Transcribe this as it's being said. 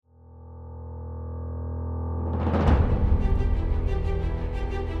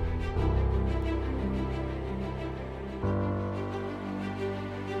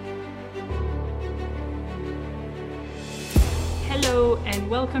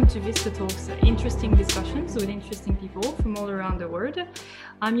welcome to Vista Talks, interesting discussions with interesting people from all around the world.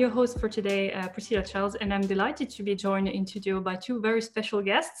 I'm your host for today, Priscilla Charles, and I'm delighted to be joined in studio by two very special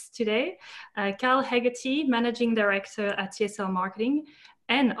guests today. Kyle Hegarty, Managing Director at TSL Marketing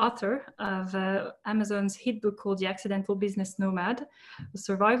and author of Amazon's hit book called The Accidental Business Nomad, a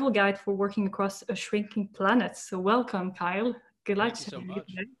survival guide for working across a shrinking planet. So welcome, Kyle. Good luck. Thank you so much.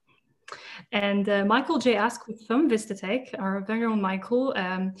 And Michael J. Asquith from VistaTech, our very own Michael.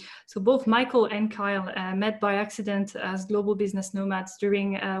 So both Michael and Kyle met by accident as global business nomads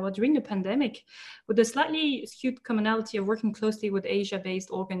during the pandemic, with a slightly skewed commonality of working closely with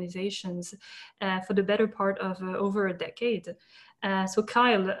Asia-based organizations for the better part of over a decade. So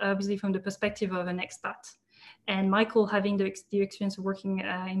Kyle, obviously from the perspective of an expat, and Michael having the experience of working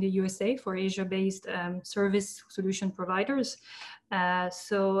in the USA for Asia-based service solution providers.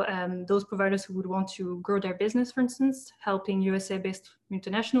 Those providers who would want to grow their business, for instance, helping USA-based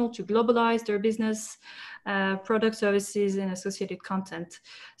multinational to globalize their business, product services, and associated content.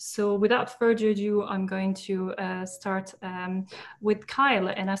 So without further ado, I'm going to start with Kyle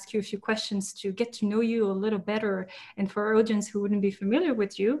and ask you a few questions to get to know you a little better. And for our audience who wouldn't be familiar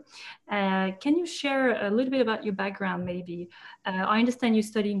with you, can you share a little bit about your background, maybe? I understand you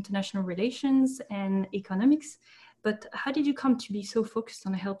study international relations and economics, but how did you come to be so focused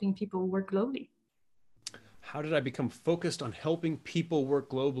on helping people work globally? How did I become focused on helping people work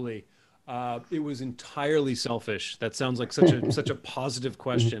globally? It was entirely selfish. That sounds like such a positive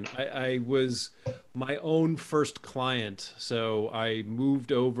question. I was my own first client. So I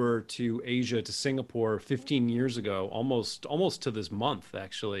moved over to Asia, to Singapore 15 years ago, almost to this month,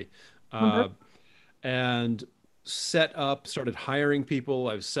 actually. And started hiring people.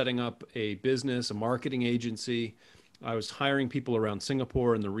 I was setting up a business, a marketing agency. I was hiring people around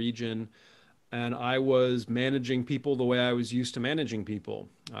Singapore and the region, and I was managing people the way I was used to managing people.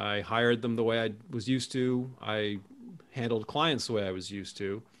 I hired them the way I was used to. I handled clients the way I was used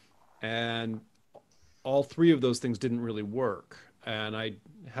to. And all three of those things didn't really work. And I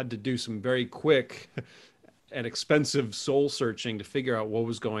had to do some very quick and expensive soul searching to figure out what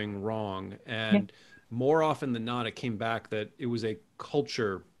was going wrong. And more often than not, it came back that it was a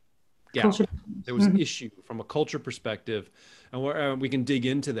culture gap. There was an issue from a culture perspective, and we can dig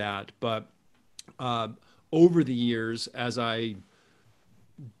into that. But over the years, as I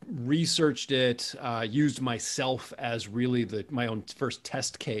researched it, used myself as really my own first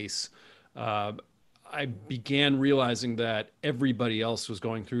test case, I began realizing that everybody else was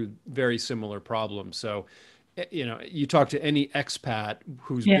going through very similar problems. So, you know, you talk to any expat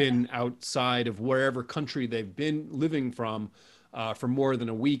who's been outside of wherever country they've been living from for more than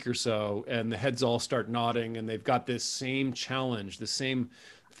a week or so, and the heads all start nodding, and they've got this same challenge, the same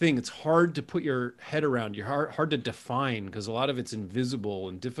thing. It's hard to put your head around. You're hard to define because a lot of it's invisible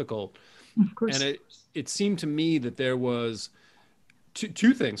and difficult. Of course. And it seemed to me that there was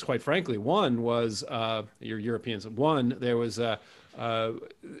two things, quite frankly. One was you're Europeans. One, there was a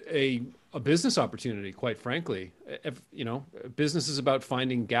business opportunity, quite frankly. You know, business is about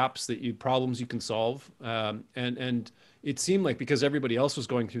finding gaps problems you can solve. And it seemed like because everybody else was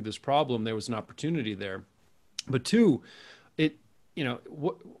going through this problem, there was an opportunity there. But two,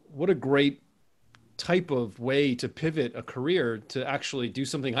 what a great type of way to pivot a career to actually do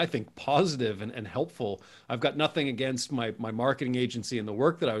something I think positive and helpful. I've got nothing against my marketing agency and the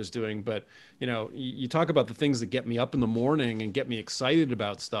work that I was doing, but you know, you talk about the things that get me up in the morning and get me excited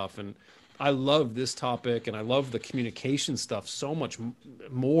about stuff. And I love this topic, and I love the communication stuff so much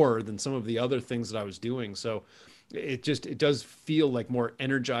more than some of the other things that I was doing. So it does feel like more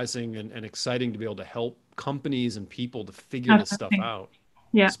energizing and exciting to be able to help companies and people to figure this stuff out.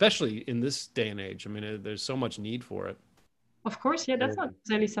 Yeah. Especially in this day and age. I mean, there's so much need for it. Of course, yeah, that's not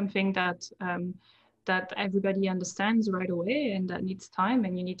necessarily something that that everybody understands right away, and that needs time,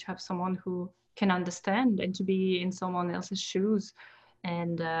 and you need to have someone who can understand and to be in someone else's shoes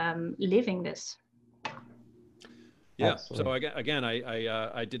and living this. Yeah. Absolutely. So again,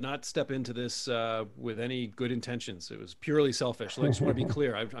 I did not step into this with any good intentions. It was purely selfish. So I just want to be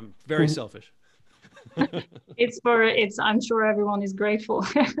clear. I'm very selfish. I'm sure everyone is grateful.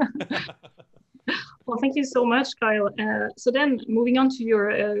 Well, thank you so much, Kyle. So then moving on to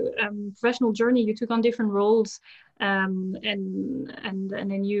your professional journey, you took on different roles and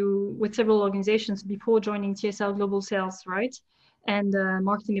then you with several organizations before joining TSL Global Sales, right? And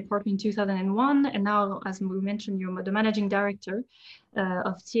marketing department in 2001. And now, as we mentioned, you're the managing director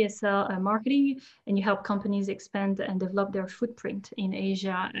of TSL Marketing, and you help companies expand and develop their footprint in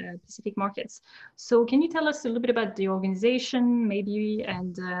Asia Pacific markets. So can you tell us a little bit about the organization, maybe,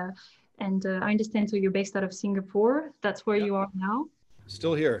 and I understand so you're based out of Singapore. That's where you are now.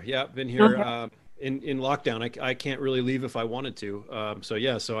 Still here. Yeah, been Still here here? in lockdown. I can't really leave if I wanted to. So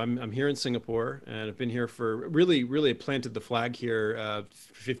yeah, so I'm here in Singapore, and I've been here for really planted the flag here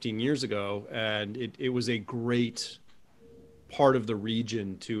 15 years ago, and it was a great part of the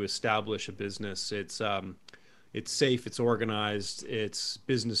region to establish a business. It's safe, it's organized, it's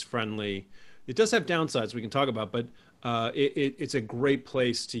business friendly. It does have downsides we can talk about, but it's a great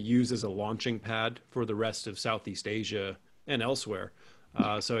place to use as a launching pad for the rest of Southeast Asia and elsewhere.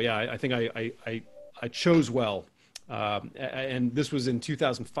 So yeah, I think I chose well. And this was in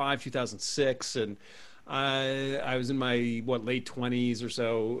 2005, 2006, and I was in my late 20s or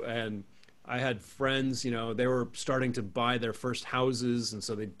so, and I had friends, they were starting to buy their first houses, and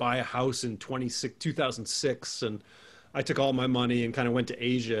so they'd buy a house in 2006, and I took all my money and kind of went to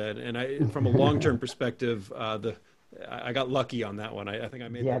Asia. And from a long-term perspective, I got lucky on that one. I think I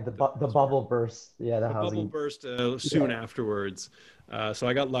made Yeah, the bubble burst. Yeah, the the bubble housing. burst soon Yeah. afterwards. So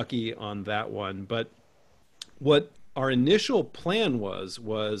I got lucky on that one. But what our initial plan was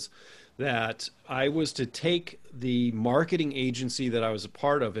that I was to take the marketing agency that I was a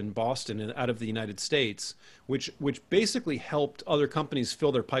part of in Boston and out of the United States, which basically helped other companies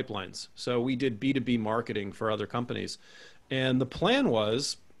fill their pipelines. So we did B2B marketing for other companies. And the plan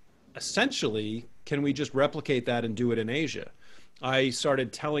was essentially, can we just replicate that and do it in Asia? I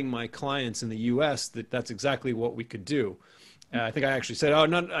started telling my clients in the US that that's exactly what we could do. I think I actually said, oh,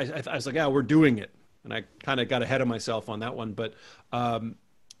 no, I was like, yeah, we're doing it. And I kind of got ahead of myself on that one. But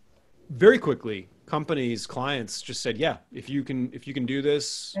very quickly, companies, clients just said, yeah, if you can do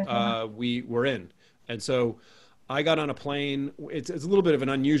this, we're in. And so I got on a plane. It's a little bit of an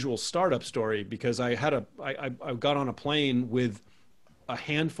unusual startup story because I got on a plane with a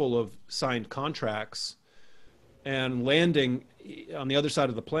handful of signed contracts and landing on the other side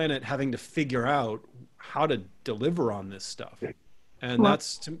of the planet, having to figure out how to deliver on this stuff. And Well,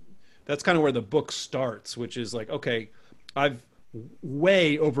 that's kind of where the book starts, which is like, okay, I've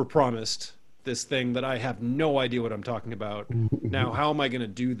way overpromised this thing that I have no idea what I'm talking about. Now, how am I going to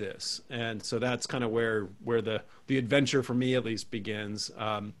do this? And so that's kind of where the adventure for me at least begins.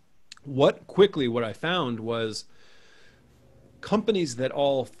 What I found was companies that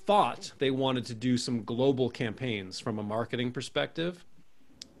all thought they wanted to do some global campaigns from a marketing perspective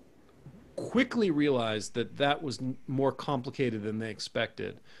quickly realized that that was more complicated than they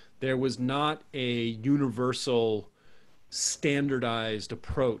expected. There was not a universal standardized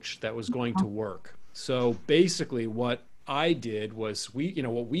approach that was going to work. So basically what I did was we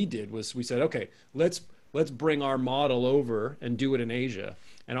said, okay, let's bring our model over and do it in Asia.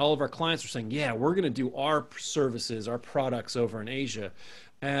 And all of our clients were saying, yeah, we're going to do our services, our products over in Asia.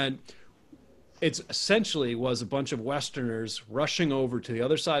 And it's essentially was a bunch of Westerners rushing over to the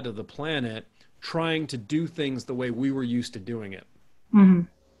other side of the planet, trying to do things the way we were used to doing it. mhm.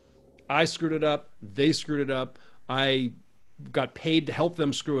 I screwed it up. They screwed it up. I got paid to help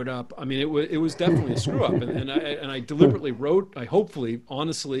them screw it up. I mean, it was definitely a screw up, and I deliberately wrote. I hopefully,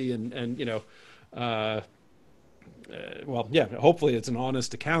 honestly, and uh, well, yeah, hopefully it's an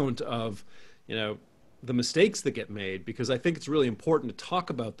honest account of, you know, the mistakes that get made, because I think it's really important to talk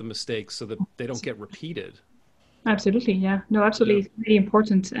about the mistakes so that they don't get repeated. Absolutely, yeah. No, Yeah. absolutely, it's really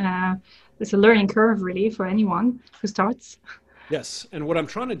important. It's a learning curve, really, for anyone who starts. Yes, and what I'm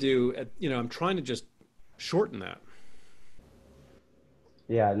trying to do, I'm trying to just shorten that.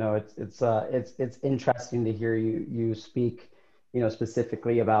 Yeah, no, it's interesting to hear you speak,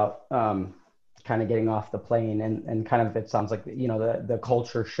 specifically about kind of getting off the plane and kind of it sounds like the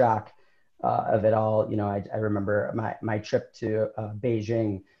culture shock of it all. I remember my trip to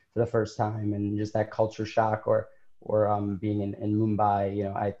Beijing for the first time and just that culture shock or being in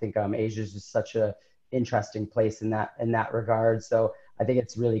Mumbai. I think Asia is just such a interesting place in that regard. So I think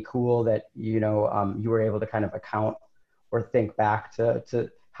it's really cool that you were able to kind of account or think back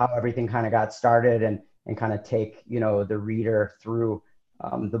to how everything kind of got started and kind of take the reader through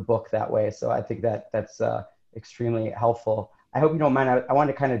the book that way. So I think that's extremely helpful. I hope you don't mind. I want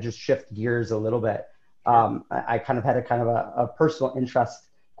to kind of just shift gears a little bit. Sure. I kind of had a kind of a personal interest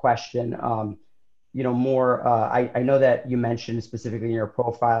question. More. I know that you mentioned specifically in your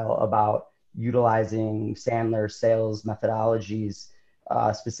profile about utilizing Sandler sales methodologies,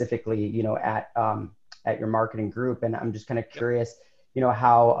 specifically, at your marketing group. And I'm just kind of Yep. curious,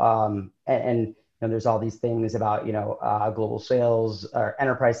 how, there's all these things about, global sales or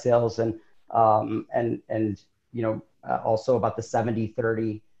enterprise sales and also about the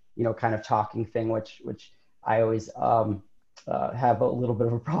 70/30, kind of talking thing, which I always have a little bit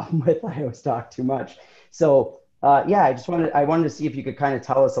of a problem with. I always talk too much. So yeah, I wanted to see if you could kind of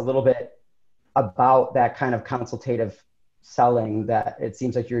tell us a little bit about that kind of consultative selling that it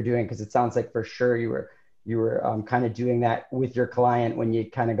seems like you're doing? Because it sounds like for sure you were kind of doing that with your client when you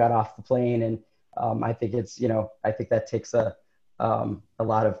kind of got off the plane. And I think it's, I think that takes a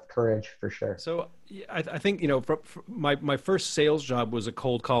lot of courage for sure. So yeah, I think, for my first sales job was a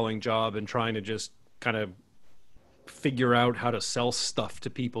cold calling job and trying to just kind of figure out how to sell stuff to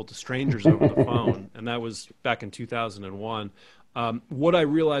people, to strangers over the phone. And that was back in 2001. What I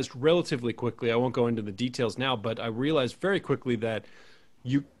realized relatively quickly, I won't go into the details now, but I realized very quickly that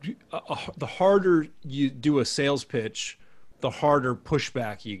the harder you do a sales pitch, the harder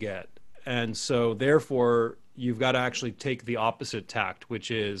pushback you get. And so therefore you've got to actually take the opposite tact, which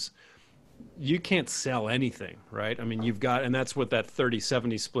is you can't sell anything, right? I mean, and that's what that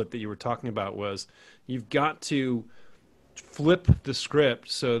 30-70 split that you were talking about was. You've got to flip the script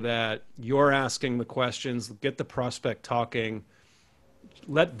so that you're asking the questions, get the prospect talking,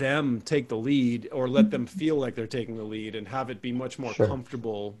 let them take the lead, or let them feel like they're taking the lead, and have it be much more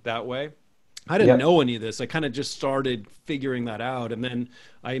comfortable that way. I didn't know any of this. I kind of just started figuring that out. And then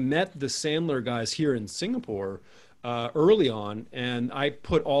I met the Sandler guys here in Singapore early on, and I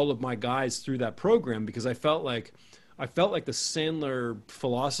put all of my guys through that program because I felt like the Sandler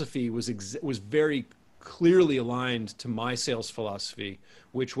philosophy was very clearly aligned to my sales philosophy,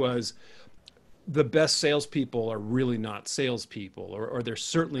 which was the best salespeople are really not salespeople, or they're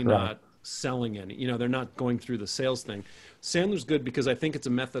certainly not selling any. They're not going through the sales thing. Sandler's good because I think it's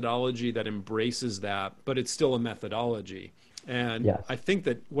a methodology that embraces that, but it's still a methodology. And I think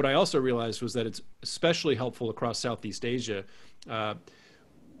that what I also realized was that it's especially helpful across Southeast Asia.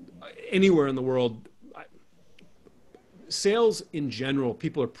 Anywhere in the world, sales in general,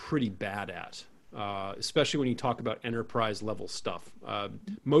 people are pretty bad at. Especially when you talk about enterprise level stuff.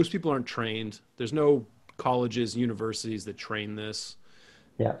 Most people aren't trained. There's no colleges, universities that train this.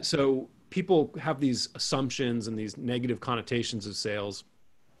 Yeah. So people have these assumptions and these negative connotations of sales.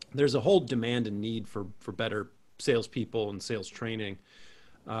 There's a whole demand and need for better salespeople and sales training.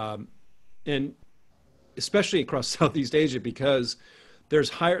 And especially across Southeast Asia, because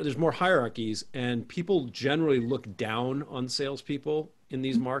there's more hierarchies, and people generally look down on salespeople in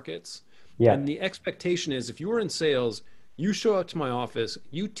these markets. Yeah. And the expectation is, if you were in sales, you show up to my office,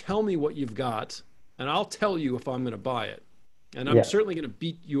 you tell me what you've got, and I'll tell you if I'm going to buy it. And I'm certainly going to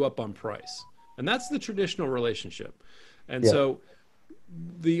beat you up on price. And that's the traditional relationship. And so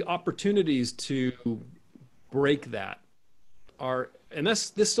the opportunities to break that and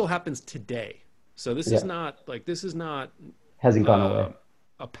this still happens today. So this is not hasn't gone away,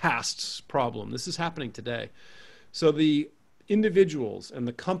 a past problem. This is happening today. So the individuals and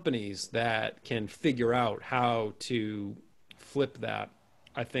the companies that can figure out how to flip that,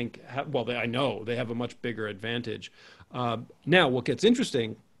 I think, I know they have a much bigger advantage. Now, what gets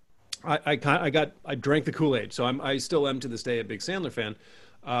interesting, I drank the Kool-Aid, so I still am to this day a big Sandler fan.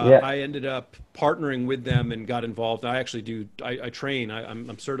 I ended up partnering with them and got involved. I actually I train.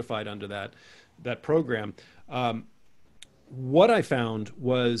 I'm certified under that program. What I found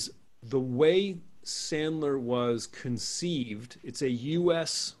was the way Sandler was conceived. It's a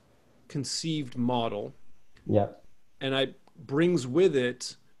U.S. conceived model. Yeah. And it brings with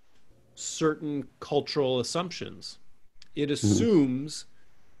it certain cultural assumptions. It assumes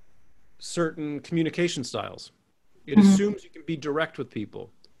certain communication styles. It assumes you can be direct with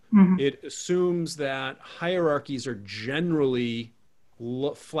people. It assumes that hierarchies are generally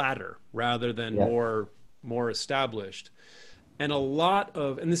flatter rather than more established. And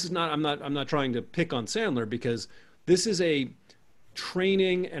this is not, I'm not trying to pick on Sandler, because this is a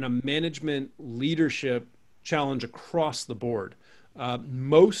training and a management leadership challenge across the board.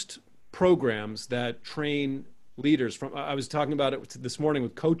 Most programs that train leaders, I was talking about it this morning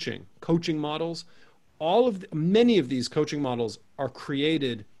with coaching models. Many of these coaching models are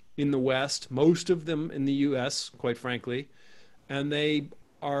created in the West, most of them in the US, quite frankly, and they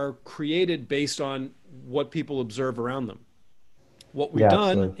are created based on what people observe around them. What we've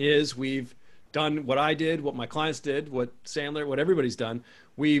done is we've done what I did, what my clients did, what everybody's done.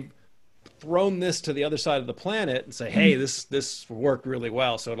 We've thrown this to the other side of the planet and say, hey, this worked really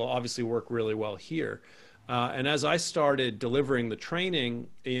well, so it'll obviously work really well here. And as I started delivering the training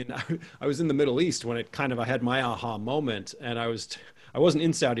I was in the Middle East when I had my aha moment, and I wasn't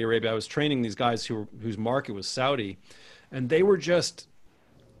in Saudi Arabia. I was training these guys whose market was Saudi, and they were just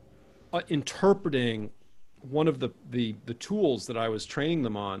interpreting one of the tools that I was training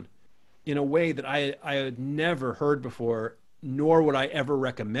them on in a way that I had never heard before, nor would I ever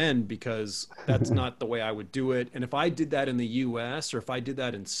recommend, because that's not the way I would do it. And if I did that in the US, or if I did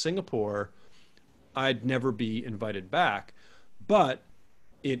that in Singapore, I'd never be invited back. But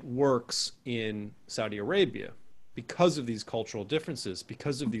it works in Saudi Arabia. because of these cultural differences,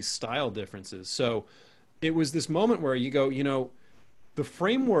 because of these style differences. So it was this moment where you go, you know, the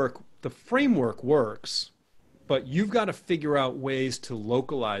framework works, but you've got to figure out ways to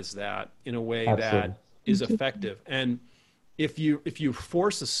localize that in a way Absolutely. that is effective. And if you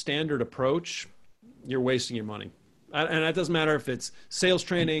force a standard approach, you're wasting your money. And that doesn't matter if it's sales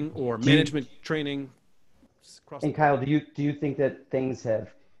training or management training. And Kyle, do you think that things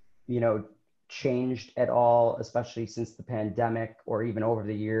have, you know, changed at all, especially since the pandemic or even over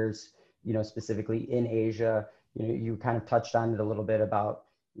the years, you know, specifically in Asia? You know, you kind of touched on it a little bit about,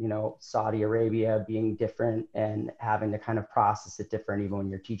 you know, Saudi Arabia being different and having to kind of process it different, even when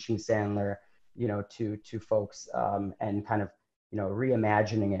you're teaching Sandler, you know, to folks, and kind of, you know,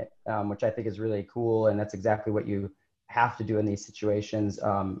 reimagining it, which I think is really cool. And that's exactly what you have to do in these situations.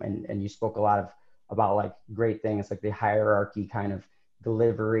 And you spoke a lot about like great things like the hierarchy kind of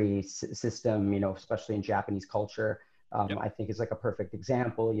delivery system, you know, especially in Japanese culture. Yep. I think is like a perfect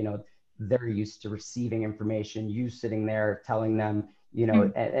example. You know, they're used to receiving information, you sitting there telling them, you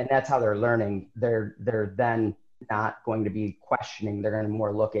know, and that's how they're learning. They're then not going to be questioning. They're going to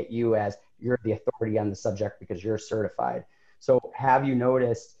more look at you as you're the authority on the subject because you're certified. So have you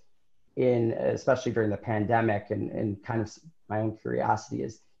noticed especially during the pandemic, and kind of my own curiosity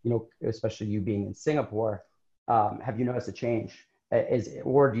is, you know, especially you being in Singapore, have you noticed a change?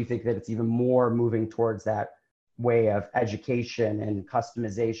 Or do you think that it's even more moving towards that way of education and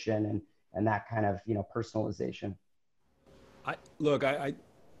customization and that kind of, you know, personalization? Look, I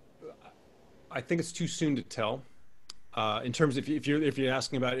think it's too soon to tell. In terms of if you're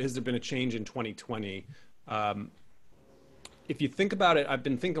asking about has there been a change in 2020? If you think about it, I've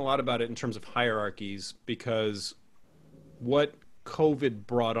been thinking a lot about it in terms of hierarchies, because what COVID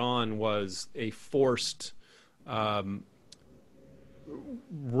brought on was a forced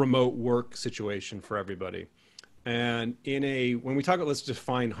remote work situation for everybody. And when we talk about, let's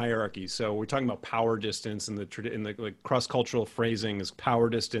define hierarchy. So we're talking about power distance, and the like cross-cultural phrasing is power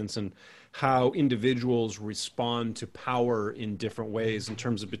distance, and how individuals respond to power in different ways in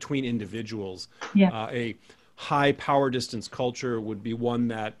terms of between individuals. Yeah. A high power distance culture would be one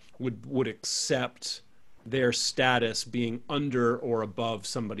that would accept their status being under or above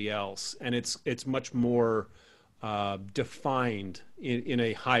somebody else, and it's much more defined in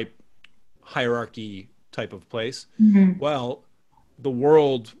a high hierarchy type of place. Mm-hmm. Well, the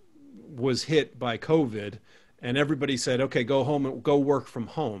world was hit by COVID, and everybody said, okay, go home and go work from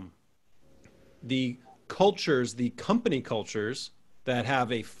home. The company cultures that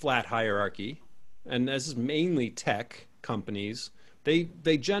have a flat hierarchy, and this is mainly tech companies,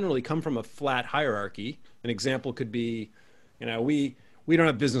 they generally come from a flat hierarchy. An example could be, you know, we don't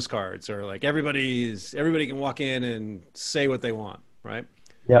have business cards, or like everybody can walk in and say what they want, right?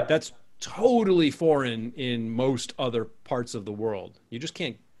 Yeah. That's totally foreign in most other parts of the world. You just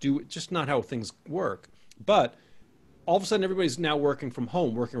can't do it, just not how things work. But all of a sudden, everybody's now working from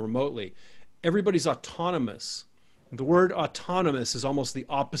home, working remotely. Everybody's autonomous. The word autonomous is almost the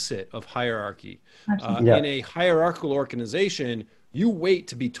opposite of hierarchy. Yeah. In a hierarchical organization, you wait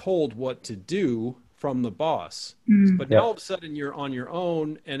to be told what to do from the boss. But now all of a sudden you're on your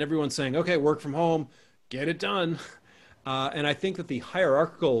own, and everyone's saying, okay, work from home, get it done. And I think that the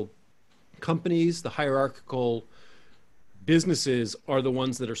hierarchical companies, the hierarchical businesses are the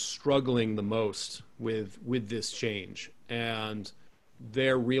ones that are struggling the most with this change. And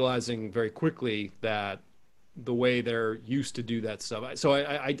they're realizing very quickly that the way they're used to do that stuff. So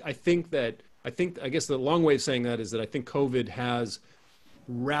I guess the long way of saying that is that I think COVID has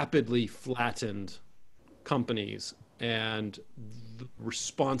rapidly flattened companies, and the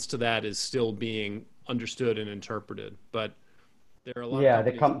response to that is still being understood and interpreted. But there are a lot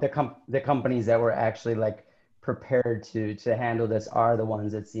of companies. The companies that were actually like prepared to handle this are the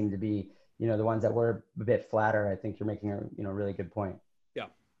ones that seem to be, you know, the ones that were a bit flatter. I think you're making a, you know, really good point.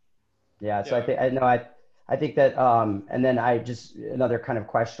 Yeah. So I think that, and then another kind of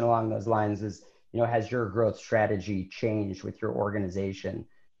question along those lines is, you know, has your growth strategy changed with your organization?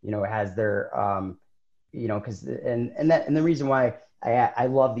 You know, has there, you know, because and the reason why I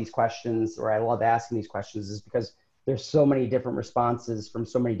love these questions, or I love asking these questions, is because there's so many different responses from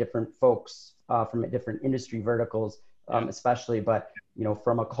so many different folks, from different industry verticals, especially, but, you know,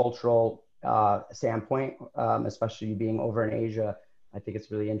 from a cultural standpoint, especially you being over in Asia, I think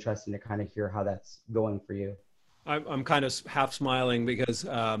it's really interesting to kind of hear how that's going for you. I'm kind of half smiling because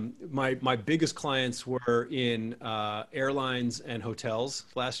my biggest clients were in airlines and hotels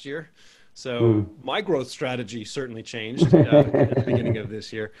last year. So my growth strategy certainly changed at the beginning of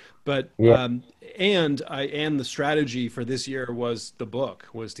this year. But Yeah. and the strategy for this year was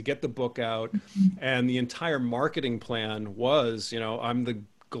to get the book out, and the entire marketing plan was, I'm the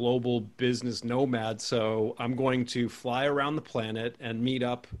global business nomad, so I'm going to fly around the planet and meet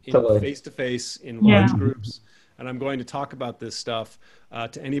up in Totally. face to face in Yeah. large groups, and I'm going to talk about this stuff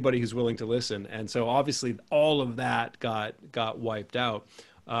to anybody who's willing to listen. And so obviously all of that got wiped out.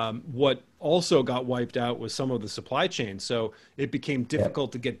 What also got wiped out was some of the supply chain. So it became Yeah.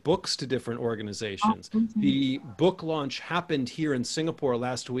 difficult to get books to different organizations. Absolutely. The book launch happened here in Singapore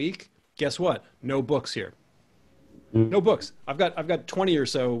last week. Guess what? No books here. No books. I've got 20 or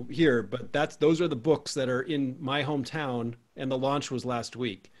so here, but those are the books that are in my hometown, and the launch was last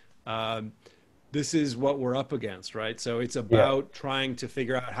week. This is what we're up against, right? So it's Yeah. about trying to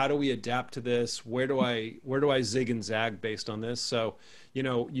figure out, how do we adapt to this? Where do I zig and zag based on this? So,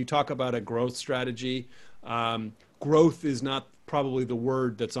 you talk about a growth strategy. Growth is not probably the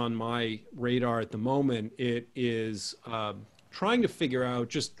word that's on my radar at the moment. It is trying to figure out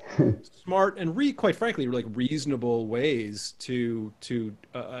just smart and quite frankly, like reasonable ways to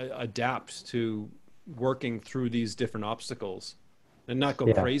adapt to working through these different obstacles and not go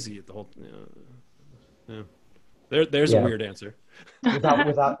Yeah. crazy at the whole. Yeah. There's a Yeah. weird answer. Without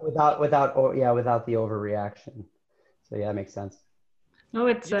the overreaction. So yeah, it makes sense. No,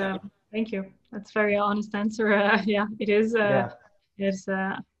 it's Yeah. thank you. That's very honest answer. Yeah, it is. Yeah. It's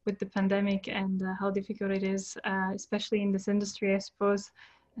with the pandemic and how difficult it is, especially in this industry, I suppose,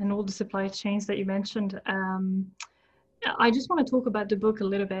 and all the supply chains that you mentioned. I just want to talk about the book a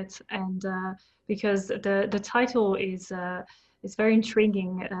little bit, and because the title is very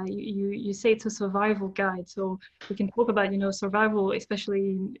intriguing. You say it's a survival guide, so we can talk about survival,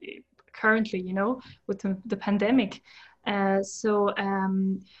 especially currently, with the pandemic. So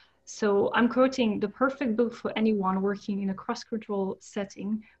I'm quoting: "The perfect book for anyone working in a cross-cultural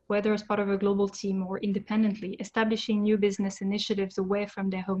setting, whether as part of a global team or independently, establishing new business initiatives away from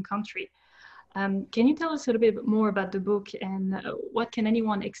their home country." Can you tell us a little bit more about the book, and what can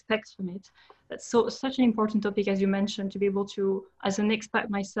anyone expect from it? That's such an important topic, as you mentioned, to be able to, as an expat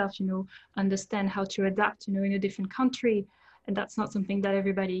myself, understand how to adapt, in a different country. And that's not something that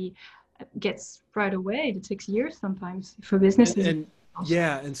everybody gets right away. It takes years sometimes for businesses. And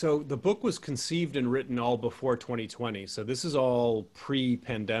so the book was conceived and written all before 2020. So this is all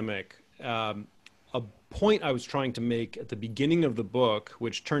pre-pandemic. A point I was trying to make at the beginning of the book,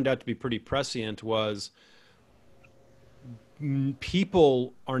 which turned out to be pretty prescient, was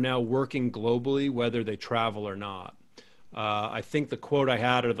people are now working globally, whether they travel or not. I think the quote I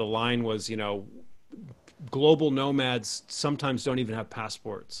had, or the line was, global nomads sometimes don't even have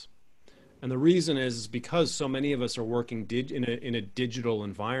passports. And the reason is because so many of us are working in a digital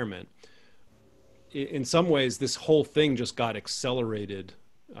environment. In some ways, this whole thing just got accelerated.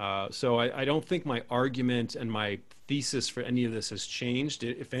 So I don't think my argument and my thesis for any of this has changed.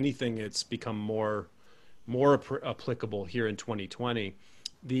 If anything, it's become more applicable here in 2020.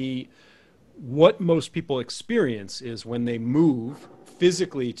 What most people experience is when they move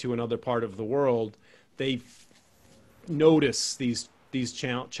physically to another part of the world, they notice these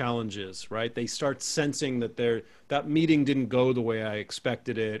challenges, right? They start sensing that that meeting didn't go the way I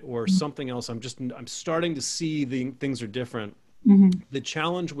expected it, or something else. I'm starting to see things are different. Mm-hmm. The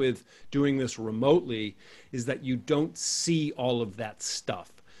challenge with doing this remotely is that you don't see all of that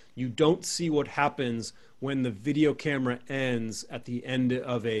stuff. You don't see what happens when the video camera ends at the end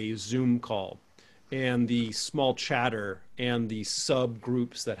of a Zoom call, and the small chatter and the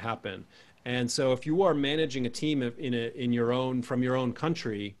subgroups that happen. And so if you are managing a team from your own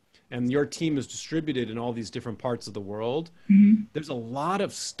country, and your team is distributed in all these different parts of the world, Mm-hmm. there's a lot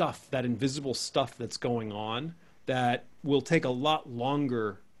of stuff, that invisible stuff that's going on, that will take a lot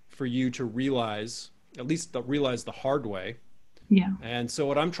longer for you to realize, at least realize the hard way. Yeah. And so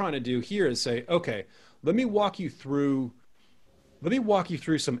what I'm trying to do here is say, okay, let me walk you through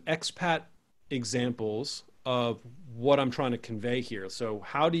some expat examples of what I'm trying to convey here. So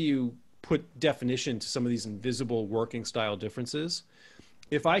how do you put definition to some of these invisible working style differences?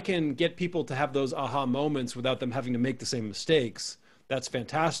 If I can get people to have those aha moments without them having to make the same mistakes, that's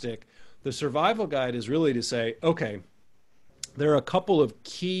fantastic. The survival guide is really to say, okay, there are a couple of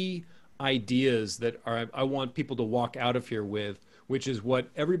key ideas that I want people to walk out of here with, which is what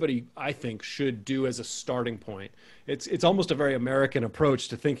everybody, I think, should do as a starting point. It's almost a very American approach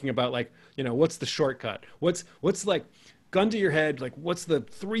to thinking about, like, what's the shortcut? What's like, gun to your head, like, what's the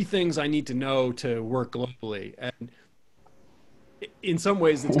 3 things I need to know to work globally? And in some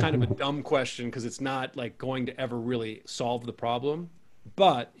ways, it's kind of a dumb question, because it's not like going to ever really solve the problem.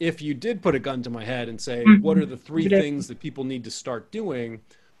 But if you did put a gun to my head and say, what Mhm. are the three things that people need to start doing?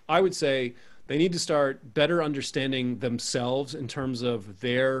 I would say they need to start better understanding themselves in terms of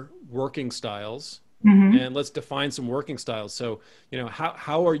their working styles. Mhm. And let's define some working styles. So,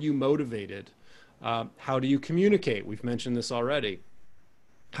 how are you motivated? How do you communicate? We've mentioned this already.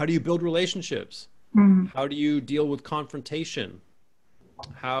 How do you build relationships? Mhm. How do you deal with confrontation?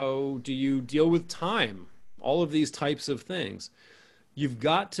 How do you deal with time? All of these types of things. You've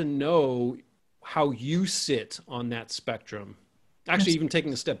got to know how you sit on that spectrum. Actually, Yes. even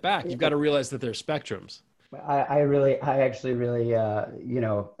taking a step back, you've got to realize that there's spectrums. I actually really,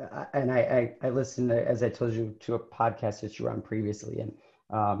 and I listened, as I told you, to a podcast that you were on previously, and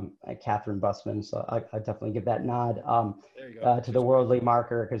Catherine Bussman. So I definitely give that nod There you go. to the Worldly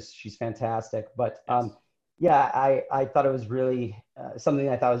Marker because she's fantastic. But Yes. yeah, I thought it was really something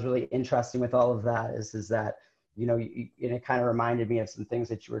I thought was really interesting with all of that is that, and it kind of reminded me of some things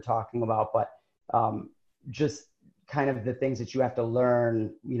that you were talking about, but just kind of the things that you have to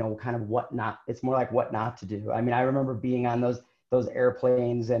learn, kind of what not, it's more like what not to do. I mean, I remember being on those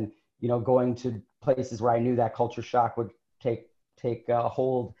airplanes and, going to places where I knew that culture shock would take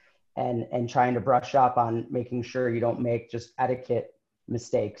hold and trying to brush up on making sure you don't make just etiquette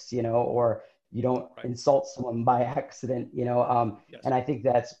mistakes, or you don't Right. insult someone by accident, Yes. and I think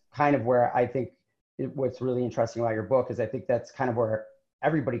that's kind of where I think what's really interesting about your book is I think that's kind of where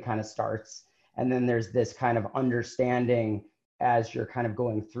everybody kind of starts, and then there's this kind of understanding as you're kind of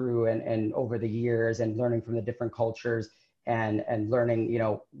going through and over the years and learning from the different cultures and learning,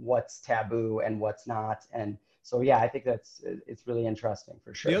 what's taboo and what's not. And so, yeah, I think it's really interesting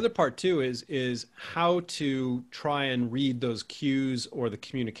for The sure. other part too is how to try and read those cues or the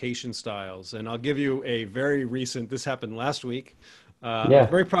communication styles. And I'll give you a very recent, this happened last week. I was Yeah.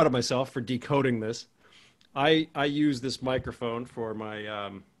 very proud of myself for decoding this. I use this microphone for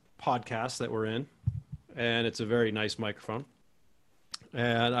my podcast that we're in, and it's a very nice microphone.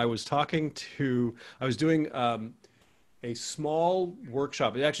 And I was doing a small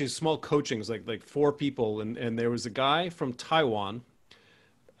workshop. It actually small coaching. It was like four people, and there was a guy from Taiwan,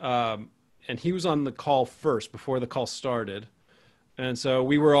 and he was on the call first before the call started. And so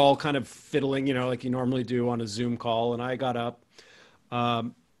we were all kind of fiddling, like you normally do on a Zoom call. And I got up,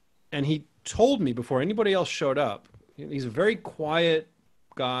 and he told me before anybody else showed up, he's a very quiet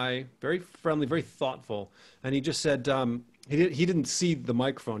guy, very friendly, very thoughtful. And he just said, he didn't see the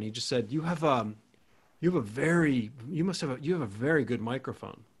microphone. He just said, you have a very good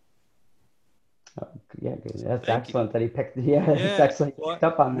microphone. Yeah, good. That's Thank you. excellent that he picked. Yeah, it's Yeah. excellent he Well, picked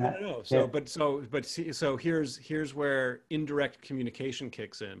up on no, no, that. no. Yeah. So here's where indirect communication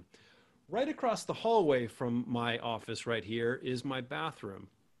kicks in. Right across the hallway from my office right here is my bathroom.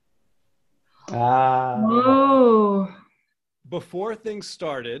 Yeah. Whoa. Before things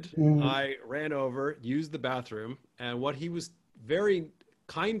started, Mhm. I ran over, used the bathroom, and what he was very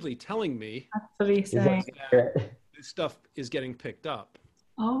kindly telling me Actually Is that saying, was that accurate? this stuff is getting picked up.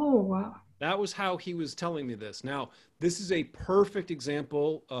 oh, wow. That was how he was telling me this. Now, this is a perfect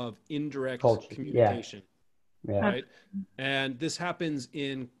example of indirect Culture. Yeah. communication, Yeah. right? And this happens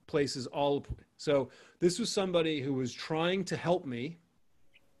in places all. So this was somebody who was trying to help me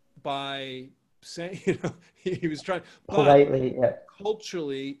by saying, he was trying, but Politely. Yeah.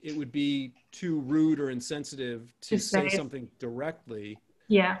 culturally, it would be too rude or insensitive To to say say, something directly.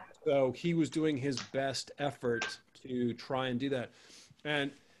 yeah. So he was doing his best effort to try and do that.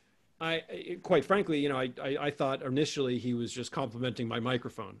 And quite frankly, I thought initially he was just complimenting my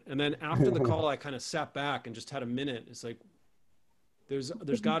microphone. And then after the call, I kind of sat back and just had a minute. It's like, there's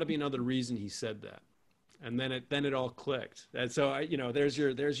got to be another reason he said that. And then it all clicked. And so there's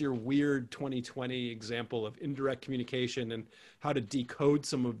your weird 2020 example of indirect communication and how to decode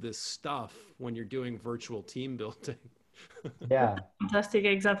some of this stuff when you're doing virtual team building. Yeah. Fantastic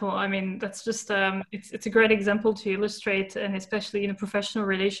example. I mean, that's just it's a great example to illustrate, and especially in a professional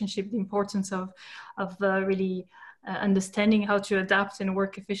relationship, the importance of really understanding how to adapt and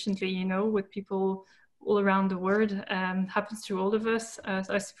work efficiently. With people all around the world. Happens to all of us.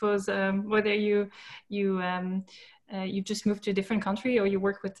 So I suppose whether you've just moved to a different country or you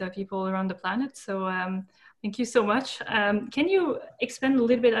work with people around the planet. So thank you so much. Can you expand a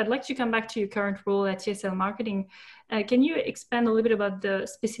little bit? I'd like to come back to your current role at TSL Marketing. Can you expand a little bit about the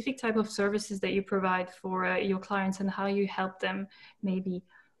specific type of services that you provide for your clients and how you help them maybe?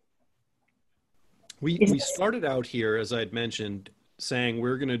 We started out here, as I'd mentioned, saying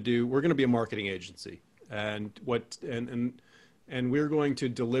we're going to be a marketing agency, and we're going to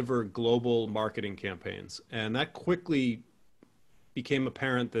deliver global marketing campaigns. And that quickly became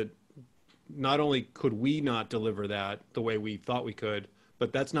apparent that not only could we not deliver that the way we thought we could,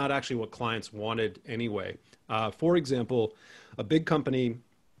 but that's not actually what clients wanted anyway. For example, a big company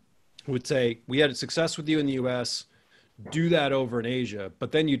would say, we had success with you in the US, do that over in Asia.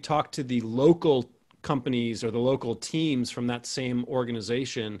 But then you talk to the local companies or the local teams from that same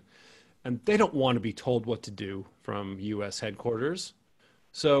organization, and they don't want to be told what to do from US headquarters.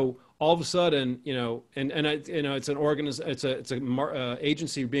 So all of a sudden, it's an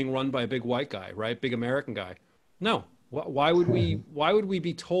agency being run by a big white guy, right? Big American guy. No, why would we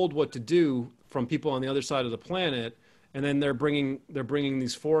be told what to do from people on the other side of the planet? And then they're bringing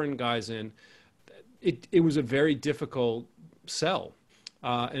these foreign guys in. It was a very difficult sell,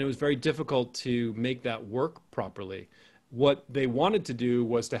 and it was very difficult to make that work properly. What they wanted to do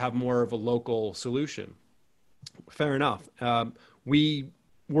was to have more of a local solution. Fair enough. We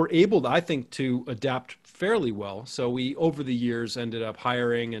were able, I think, to adapt fairly well. So we, over the years, ended up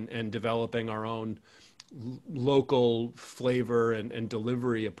hiring and developing our own local flavor and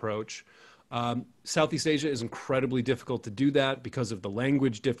delivery approach. Southeast Asia is incredibly difficult to do that because of the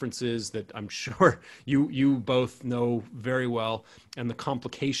language differences that I'm sure you both know very well, and the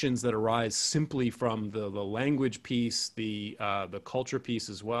complications that arise simply from the language piece, the culture piece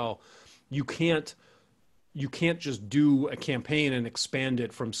as well. You can't just do a campaign and expand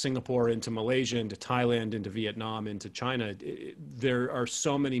it from Singapore into Malaysia, into Thailand, into Vietnam, into China. There are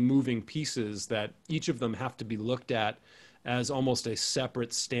so many moving pieces that each of them have to be looked at as almost a separate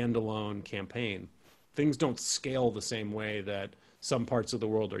standalone campaign. Things don't scale the same way that some parts of the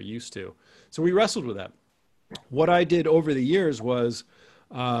world are used to. So we wrestled with that. What I did over the years was,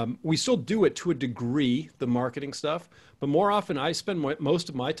 we still do it to a degree, the marketing stuff, but more often I spend most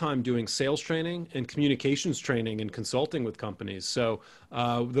of my time doing sales training and communications training and consulting with companies. So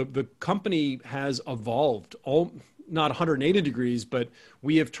the company has evolved not 180 degrees, but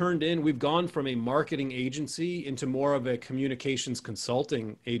we've gone from a marketing agency into more of a communications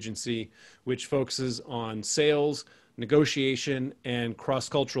consulting agency, which focuses on sales, negotiation, and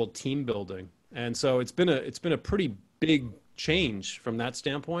cross-cultural team building. And so it's been a pretty big change from that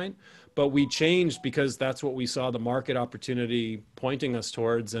standpoint, but we changed because that's what we saw the market opportunity pointing us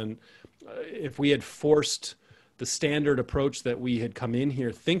towards. And if we had forced the standard approach that we had come in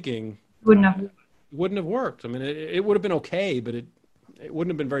here thinking, wouldn't have worked. I mean, it would have been okay, but it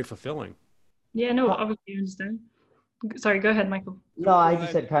wouldn't have been very fulfilling. Yeah, no, obviously I understand. Sorry, go ahead, Michael. No, I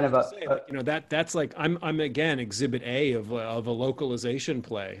just said kind of that's like I'm again exhibit A of a localization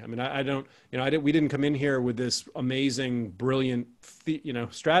play. I mean, we didn't come in here with this amazing, brilliant,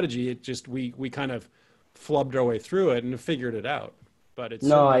 strategy. It just we kind of flubbed our way through it and figured it out. But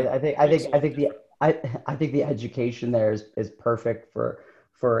it's I think the education there is perfect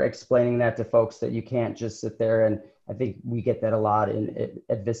for explaining that to folks, that you can't just sit there. And I think we get that a lot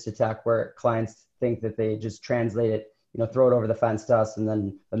at Vistatech, where clients think that they just translate it, throw it over the fence to us, and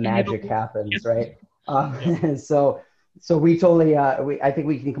then the magic happens, right? So we totally, I think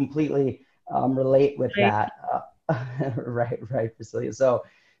we can completely relate with that. Right, Priscilla. So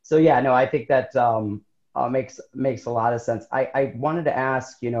yeah, no, I think that makes a lot of sense. I wanted to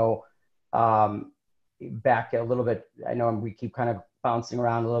ask, back a little bit. I know we keep kind of bouncing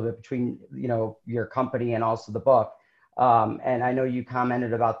around a little bit between, your company and also the book. And I know you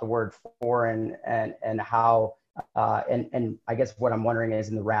commented about the word foreign and how, and I guess what I'm wondering is,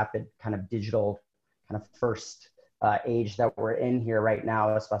 in the rapid kind of digital kind of first age that we're in here right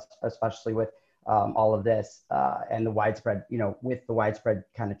now, especially with all of this and the widespread, with the widespread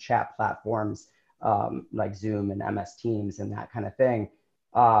kind of chat platforms like Zoom and MS Teams and that kind of thing.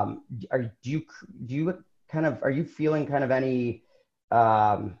 Are you feeling kind of any,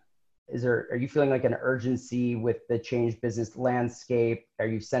 are you feeling like an urgency with the changed business landscape? Are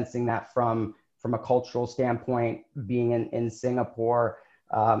you sensing that from a cultural standpoint, being in Singapore?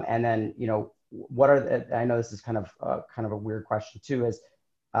 And then, what are I know this is kind of a weird question too, is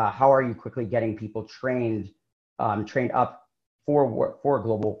how are you quickly getting people trained up for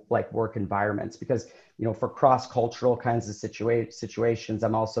global work environments? Because, for cross-cultural kinds of situations,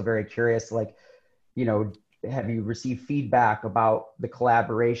 I'm also very curious, have you received feedback about the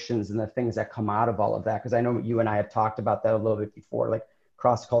collaborations and the things that come out of all of that? Because I know you and I have talked about that a little bit before, like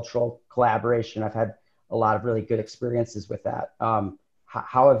cross-cultural collaboration. I've had a lot of really good experiences with that.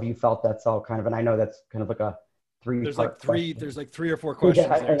 How have you felt that's all kind of, and I know that's kind of like a there's like three or four questions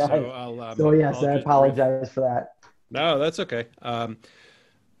there. So yes, I apologize for that. No, that's okay.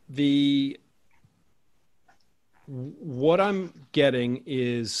 What I'm getting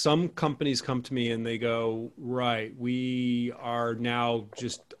is some companies come to me and they go, right, we are now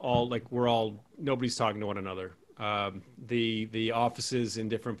just all nobody's talking to one another. The offices in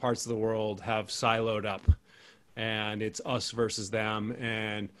different parts of the world have siloed up, and it's us versus them.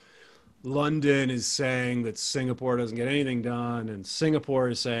 And London is saying that Singapore doesn't get anything done, and Singapore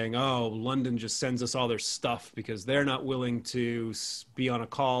is saying, oh, London just sends us all their stuff because they're not willing to be on a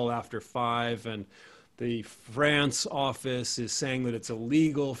call after 5. And the France office is saying that it's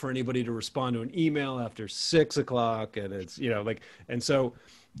illegal for anybody to respond to an email after 6 o'clock. And it's, and so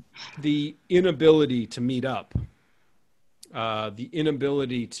the inability to meet up, the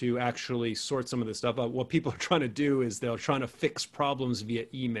inability to actually sort some of this stuff out. What people are trying to do is they're trying to fix problems via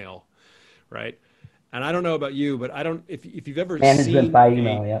email, right? And I don't know about you, but I don't, if you've ever management seen by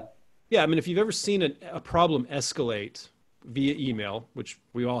email, yeah. Yeah, I mean, if you've ever seen a problem escalate via email, which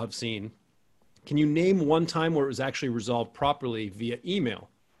we all have seen, can you name one time where it was actually resolved properly via email?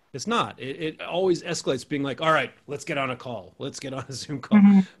 It's not. It always escalates, being like, all right, let's get on a call. Let's get on a Zoom call.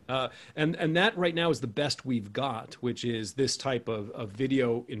 And that right now is the best we've got, which is this type of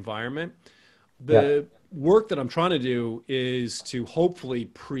video environment. The work that I'm trying to do is to hopefully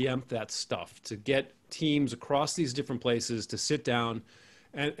preempt that stuff, to get teams across these different places to sit down.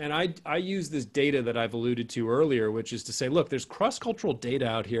 And I use this data that I've alluded to earlier, which is to say, look, there's cross-cultural data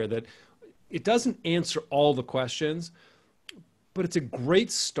out here that it doesn't answer all the questions, but it's a great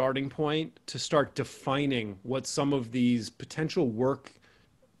starting point to start defining what some of these potential work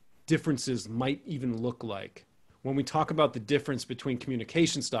differences might even look like. When we talk about the difference between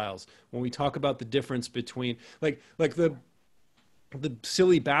communication styles, when we talk about the difference between like the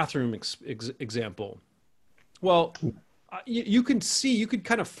silly bathroom example. Well, you could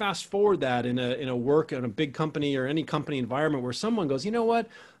kind of fast forward that in a work in a big company or any company environment where someone goes, you know what?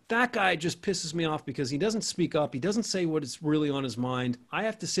 That guy just pisses me off because he doesn't speak up. He doesn't say what is really on his mind. I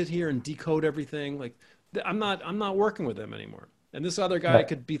have to sit here and decode everything. Like I'm not working with him anymore. And this other guy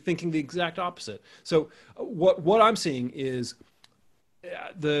could be thinking the exact opposite. So what I'm seeing is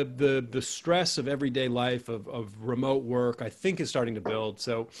the stress of everyday life of remote work, I think, is starting to build.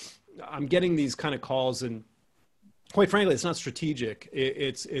 So I'm getting these kind of calls, and quite frankly, it's not strategic.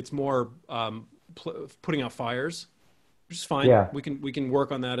 It's more putting out fires, which is fine. Yeah. We can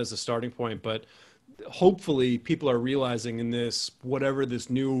work on that as a starting point, but hopefully people are realizing in this, whatever this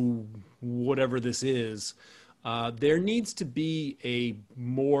is, there needs to be a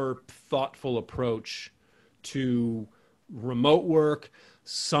more thoughtful approach to remote work.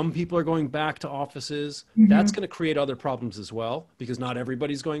 Some people are going back to offices. That's going to create other problems as well, because not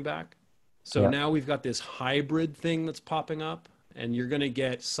everybody's going back. So now we've got this hybrid thing that's popping up, and you're going to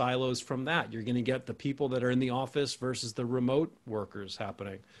get silos from that. You're going to get the people that are in the office versus the remote workers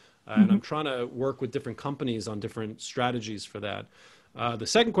happening. And I'm trying to work with different companies on different strategies for that. The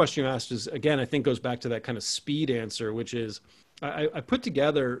second question you asked is, again, I think goes back to that kind of speed answer, which is I put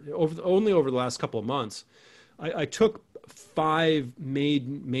together only over the last couple of months, I took 5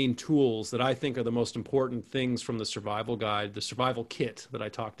 main tools that I think are the most important things from the survival guide, the survival kit that I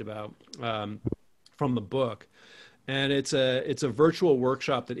talked about from the book. And it's a virtual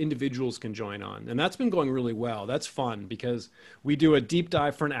workshop that individuals can join on. And that's been going really well. That's fun because we do a deep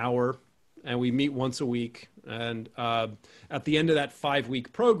dive for an hour and we meet once a week. And at the end of that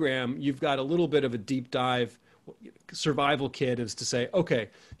 5-week program, you've got a little bit of a deep dive survival kit, is to say, okay,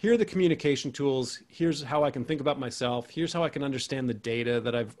 here are the communication tools. Here's how I can think about myself. Here's how I can understand the data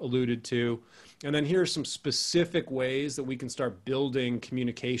that I've alluded to. And then here are some specific ways that we can start building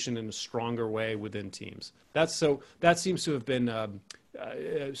communication in a stronger way within teams. That seems to have been,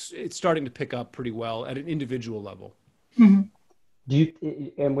 it's starting to pick up pretty well at an individual level. And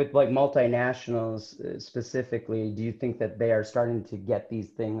with like multinationals specifically, do you think that they are starting to get these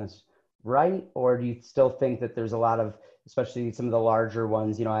things right? Or do you still think that there's a lot of, especially some of the larger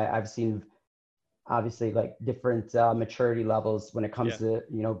ones, I've seen obviously like different maturity levels when it comes to,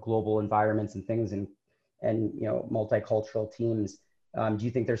 global environments and things and multicultural teams. Do you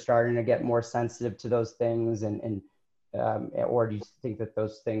think they're starting to get more sensitive to those things or do you think that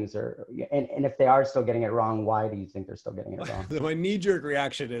those things are, and if they are still getting it wrong, why do you think they're still getting it wrong? My knee-jerk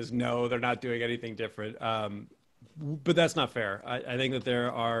reaction is no, they're not doing anything different. But that's not fair. I think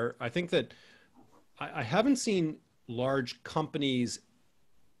that I haven't seen large companies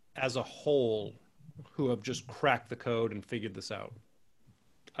as a whole who have just cracked the code and figured this out.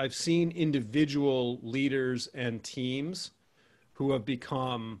 I've seen individual leaders and teams who have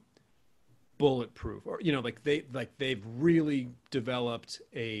become bulletproof, or they've really developed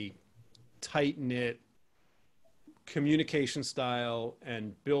a tight-knit communication style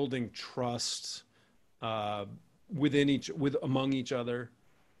and building trust among each other.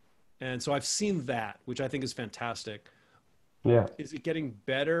 And so I've seen that, which I think is fantastic. Yeah. Is it getting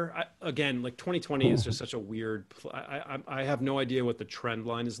better? Again, like 2020 is just such a weird. I have no idea what the trend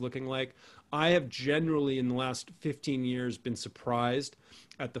line is looking like. I have generally, in the last 15 years, been surprised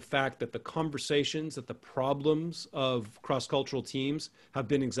at the fact that the conversations, that the problems of cross-cultural teams have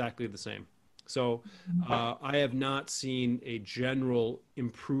been exactly the same. So I have not seen a general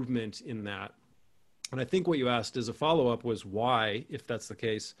improvement in that. And I think what you asked as a follow-up was why, if that's the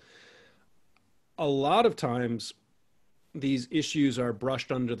case. A lot of times these issues are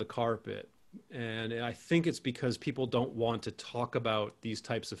brushed under the carpet. And I think it's because people don't want to talk about these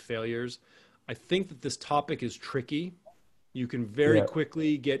types of failures. I think that this topic is tricky. You can very Yeah.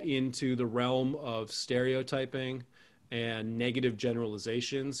 quickly get into the realm of stereotyping and negative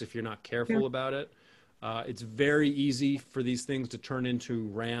generalizations if you're not Yeah. careful about it. It's very easy for these things to turn into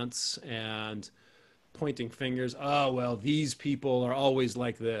rants and pointing fingers. Oh, well, these people are always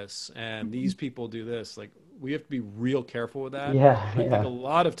like this, and these people do this. Like, we have to be real careful with that. Yeah. And I think a Yeah.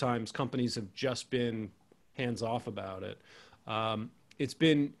 lot of times companies have just been hands off about it. It's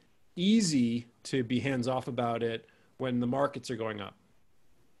been easy to be hands off about it when the markets are going up,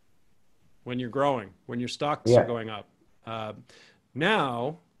 when you're growing, when your stocks are Yeah. going up. Uh,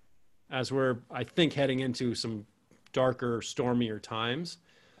 Now, as we're, I think, heading into some darker, stormier times,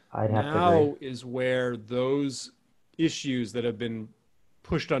 I'd have to agree. now is where those issues that have been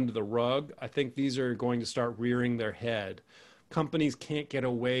pushed under the rug, I think these are going to start rearing their head. Companies can't get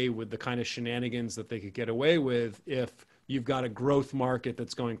away with the kind of shenanigans that they could get away with if you've got a growth market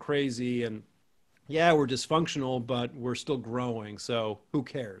that's going crazy and yeah, we're dysfunctional, but we're still growing. So who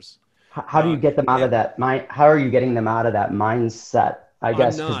cares? How do you get them out And of that mind? How are you getting them out of that mindset? I I'm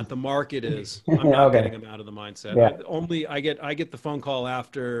guess because not. The market is. I'm not getting okay, them out of the mindset. yeah, I get the phone call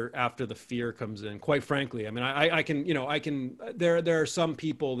after the fear comes in. Quite frankly, I mean, I can, I can. There are some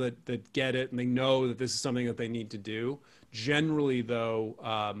people that get it and they know that this is something that they need to do. Generally, though,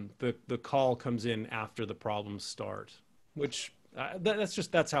 the call comes in after the problems start, which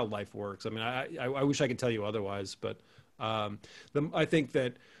that's how life works. I mean, I wish I could tell you otherwise, but I think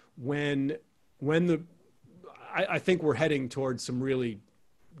that when the I think we're heading towards some really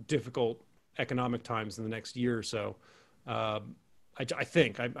difficult economic times in the next year or so. I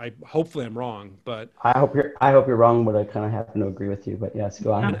think hopefully I'm wrong, but I hope you're wrong, but I kind of happen to agree with you. But yes,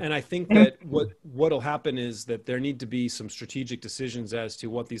 go Yeah. on. and I think that what'll happen is that there need to be some strategic decisions as to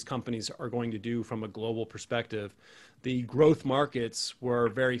what these companies are going to do from a global perspective. The growth markets were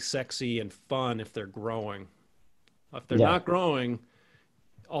very sexy and fun if they're growing. If they're Yeah, not growing,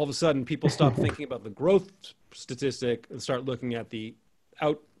 all of a sudden people stop thinking about the growth statistic and start looking at the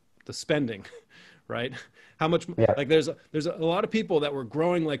spending, right? How much, yeah, like there's a lot of people that were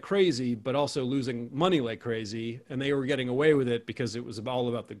growing like crazy but also losing money like crazy, and they were getting away with it because it was all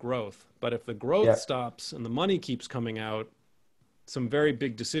about the growth. But if the growth yeah, stops and the money keeps coming out, some very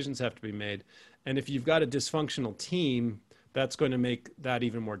big decisions have to be made. And if you've got a dysfunctional team, that's going to make that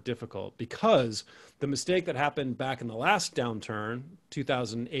even more difficult, because the mistake that happened back in the last downturn,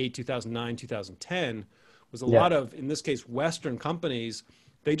 2008, 2009, 2010, was a yeah, lot of, in this case, Western companies,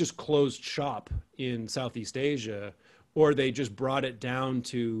 they just closed shop in Southeast Asia, or they just brought it down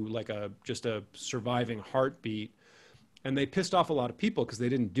to like just a surviving heartbeat. And they pissed off a lot of people because they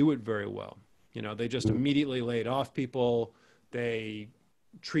didn't do it very well. They just mm, immediately laid off people. They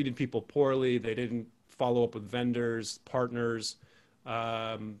treated people poorly. They didn't follow up with vendors, partners.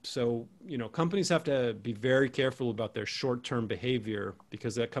 So, companies have to be very careful about their short-term behavior,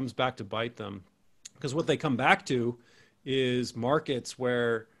 because that comes back to bite them. Because what they come back to is markets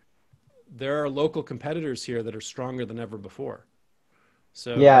where there are local competitors here that are stronger than ever before.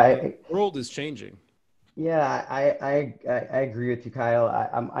 So yeah. the world is changing. Yeah, I agree with you, Kyle.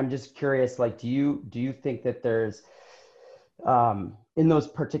 I'm just curious. Like, do you think that there's in those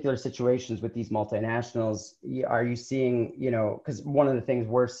particular situations with these multinationals, are you seeing, because one of the things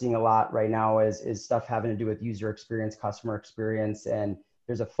we're seeing a lot right now is stuff having to do with user experience, customer experience, and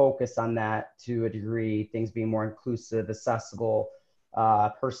there's a focus on that to a degree, things being more inclusive, accessible,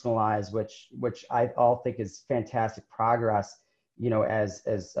 personalized, which I all think is fantastic progress, as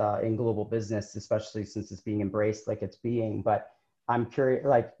in global business, especially since it's being embraced like it's being. But I'm curious,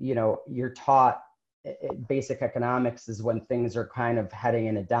 like, you're taught basic economics is when things are kind of heading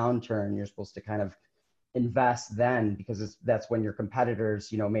in a downturn, you're supposed to kind of invest then, because that's when your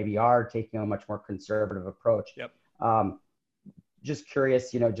competitors, maybe are taking a much more conservative approach. Yep. Um, just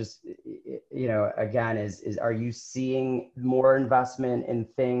curious, again, is are you seeing more investment in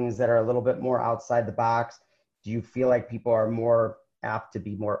things that are a little bit more outside the box? Do you feel like people are more apt to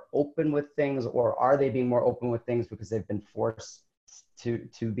be more open with things, or are they being more open with things because they've been forced to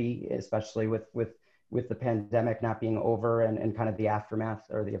be, especially with with the pandemic not being over and kind of the aftermath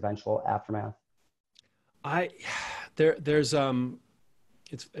or the eventual aftermath? There's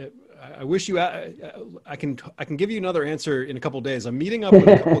it's I wish you I can give you another answer in a couple of days. I'm meeting up with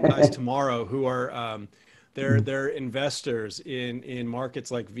a couple of guys tomorrow who are they're investors in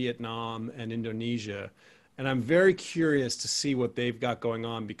markets like Vietnam and Indonesia. And I'm very curious to see what they've got going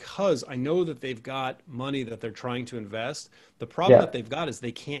on, because I know that they've got money that they're trying to invest. The problem that they've got is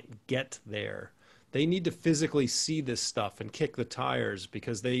they can't get there. They need to physically see this stuff and kick the tires,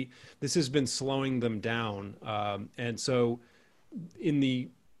 because this has been slowing them down. And so in the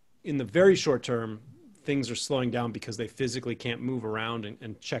very short term, things are slowing down because they physically can't move around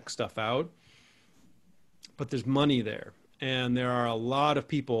and check stuff out. But there's money there. And there are a lot of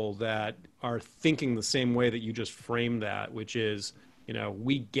people that are thinking the same way that you just framed that, which is,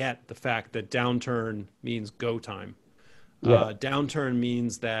 we get the fact that downturn means go time. Yeah. Downturn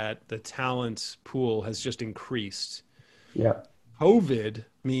means that the talent pool has just increased. Yeah. COVID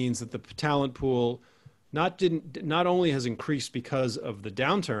means that the talent pool not only has increased because of the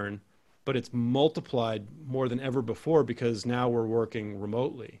downturn, but it's multiplied more than ever before, because now we're working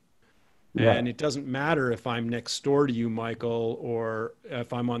remotely. Yeah. And it doesn't matter if I'm next door to you, Michael, or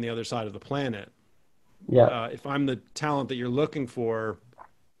if I'm on the other side of the planet. Yeah. If I'm the talent that you're looking for,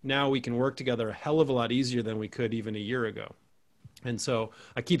 now we can work together a hell of a lot easier than we could even a year ago. And so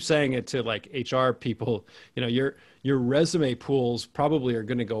I keep saying it to like HR people, your resume pools probably are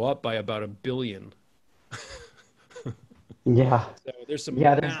going to go up by about 1 billion. Yeah. So there's some,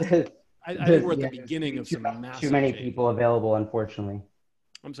 I think we're at the beginning of some massive too many change. people available, unfortunately.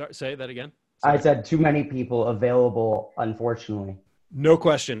 I'm sorry, say that again. I said too many people available, unfortunately. No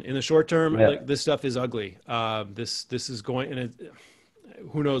question. In the short term, Yeah. like, this stuff is ugly. This is going, and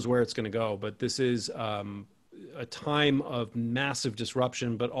who knows where it's going to go. But this is a time of massive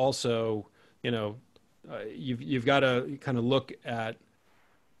disruption. But also, you've got to kind of look at.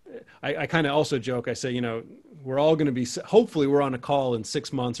 I kind of also joke. I say, we're all going to be. Hopefully, we're on a call in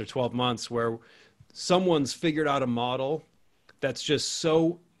 6 months or 12 months where someone's figured out a model that's just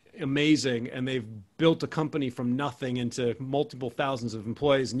so amazing, and they've built a company from nothing into multiple thousands of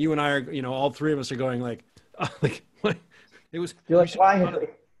employees, and you and I are, all three of us are going like what? It was. You're like, why?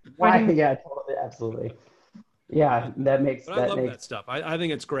 Yeah, totally, absolutely. Yeah, that makes. But I love that stuff. I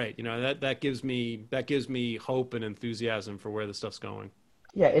think it's great. That gives me hope and enthusiasm for where the stuff's going.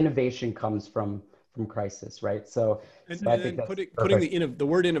 Yeah, innovation comes from crisis, right? So I think that's putting the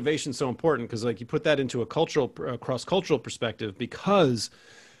word innovation is so important, because like you put that into a cross-cultural perspective, because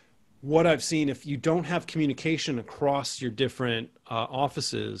what I've seen, if you don't have communication across your different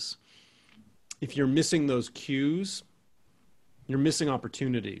offices, if you're missing those cues, you're missing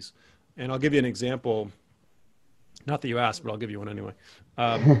opportunities. And I'll give you an example. Not that you asked, but I'll give you one anyway.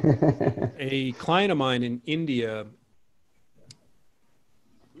 A client of mine in India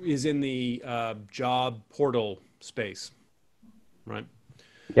is in the job portal space, right?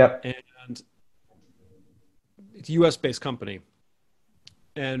 Yep. And it's a US-based company.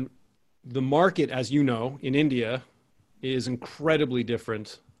 And the market, as you know, in India is incredibly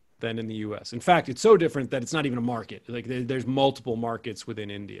different than in the US. In fact, it's so different that it's not even a market. Like there's multiple markets within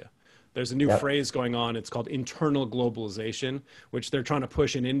India. There's a new phrase going on. It's called internal globalization, which they're trying to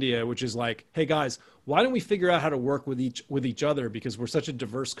push in India, which is like, hey guys, why don't we figure out how to work with each other, because we're such a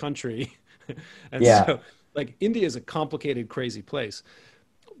diverse country. And so like India is a complicated, crazy place.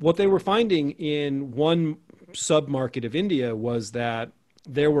 What they were finding in one sub-market of India was that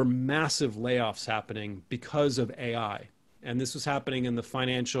there were massive layoffs happening because of AI. And this was happening in the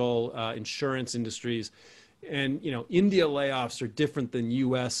financial insurance industries. And, India layoffs are different than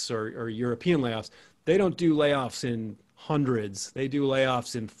US or European layoffs. They don't do layoffs in hundreds. They do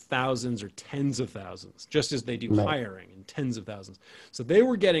layoffs in thousands or tens of thousands, just as they do hiring in tens of thousands. So they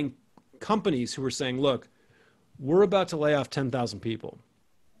were getting companies who were saying, look, we're about to lay off 10,000 people.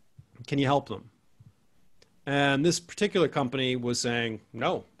 Can you help them? And this particular company was saying,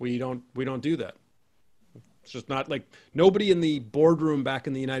 no, we don't do that. It's just not like nobody in the boardroom back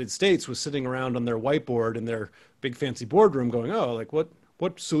in the United States was sitting around on their whiteboard in their big fancy boardroom going, oh, like what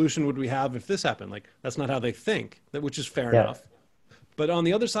solution would we have if this happened? Like, that's not how they think, which is fair enough. But on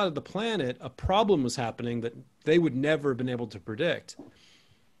the other side of the planet, a problem was happening that they would never have been able to predict.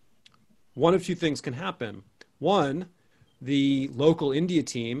 One of two things can happen. One, the local India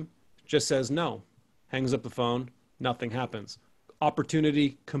team just says no, hangs up the phone, nothing happens.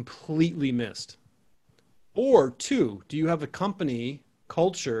 Opportunity completely missed. Or two, do you have a company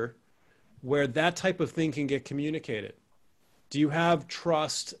culture where that type of thing can get communicated? Do you have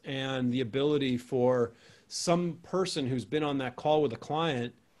trust and the ability for some person who's been on that call with a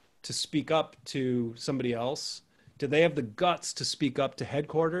client to speak up to somebody else? Do they have the guts to speak up to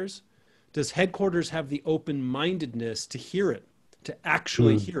headquarters? Does headquarters have the open-mindedness to hear it, to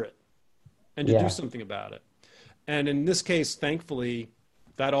actually hear it, and to do Yeah. something about it? And in this case, thankfully,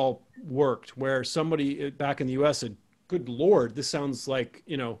 that all worked, where somebody back in the US said, good Lord, this sounds like,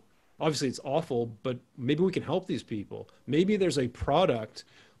 you know, obviously it's awful, but maybe we can help these people. Maybe there's a product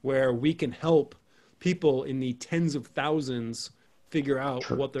where we can help people in the tens of thousands figure out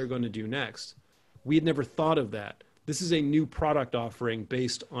True. what they're going to do next. We had never thought of that. This is a new product offering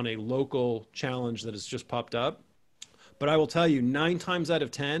based on a local challenge that has just popped up. But I will tell you, 9 times out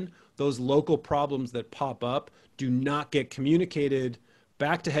of 10, those local problems that pop up do not get communicated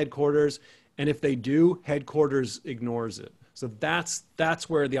back to headquarters. And if they do, headquarters ignores it. So that's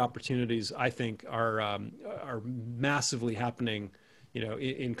where the opportunities, I think, are massively happening, you know,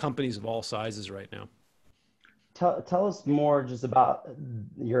 in companies of all sizes right now. Tell us more just about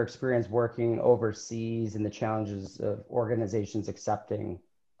your experience working overseas and the challenges of organizations accepting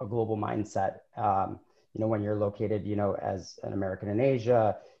a global mindset. You know, when you're located, you know, as an American in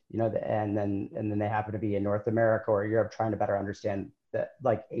Asia, you know, and then they happen to be in North America or Europe, trying to better understand the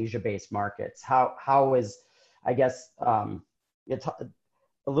like Asia-based markets. How is, I guess, it's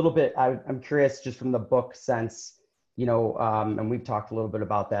a little bit. I'm curious, just from the book sense, you know, and we've talked a little bit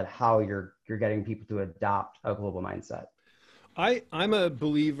about that, how you're getting people to adopt a global mindset. I'm a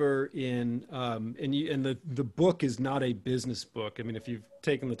believer in, and the book is not a business book. I mean, if you've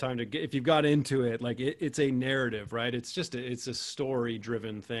taken the time to get, if you've got into it, like it's a narrative, right? It's just it's a story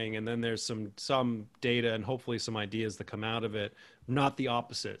driven thing. And then there's some data and hopefully some ideas that come out of it, not the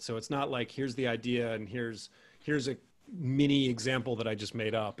opposite. So it's not like, here's the idea and here's a mini example that I just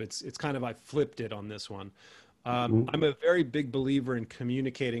made up. It's kind of, I flipped it on this one. I'm a very big believer in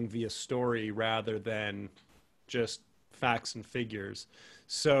communicating via story rather than just facts and figures.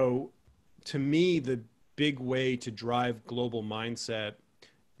 So to me, the big way to drive global mindset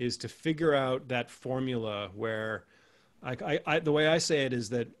is to figure out that formula where the way I say it is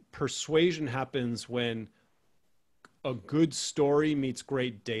that persuasion happens when a good story meets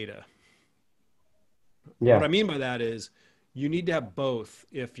great data. Yeah. What I mean by that is you need to have both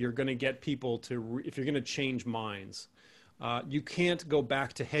if you're going to get people to, if you're going to change minds. You can't go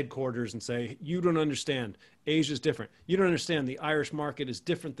back to headquarters and say, you don't understand, Asia's different. You don't understand, the Irish market is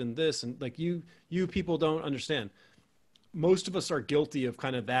different than this. And like you people don't understand. Most of us are guilty of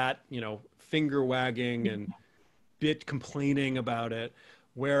kind of that, you know, finger wagging and bit complaining about it.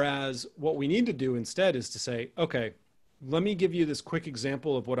 Whereas what we need to do instead is to say, okay, let me give you this quick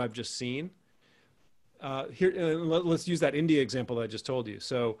example of what I've just seen. Let's use that India example that I just told you.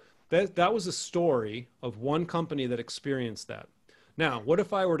 So that was a story of one company that experienced that. Now, what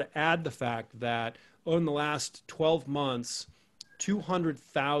if I were to add the fact that in the last 12 months,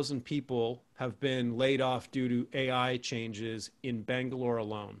 200,000 people have been laid off due to AI changes in Bangalore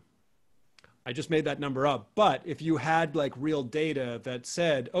alone? I just made that number up. But if you had like real data that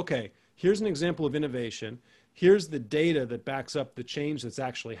said, okay, here's an example of innovation. Here's the data that backs up the change that's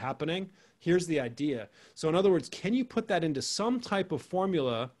actually happening. Here's the idea. So in other words, can you put that into some type of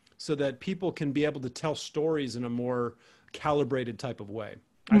formula so that people can be able to tell stories in a more calibrated type of way?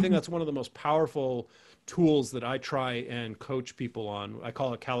 I think that's one of the most powerful tools that I try and coach people on. I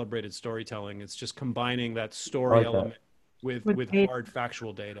call it calibrated storytelling. It's just combining that story element with hard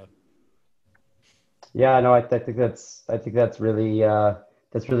factual data. Yeah, no, I think that's really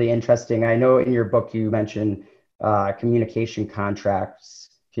interesting. I know in your book you mentioned communication contracts.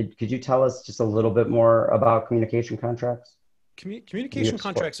 Could you tell us just a little bit more about communication contracts? Communication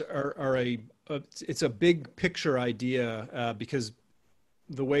contracts it's a big picture idea because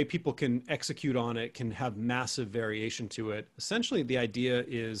the way people can execute on it can have massive variation to it. Essentially, the idea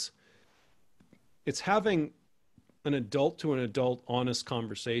is it's having an adult to an adult honest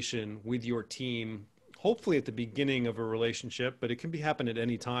conversation with your team, hopefully at the beginning of a relationship, but it can happen at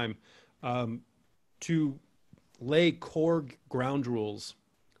any time, to lay core ground rules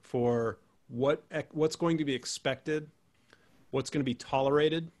for what's going to be expected, what's going to be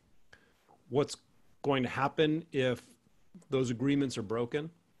tolerated, what's going to happen if those agreements are broken.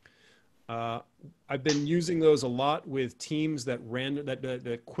 I've been using those a lot with teams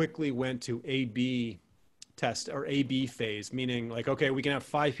that quickly went to A/B test or A/B phase, meaning like, okay, we can have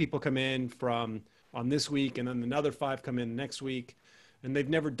 5 people come in on this week and then another 5 come in next week. And they've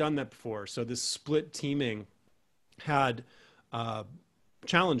never done that before. So this split teaming had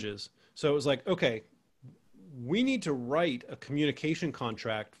challenges. So it was like, okay, we need to write a communication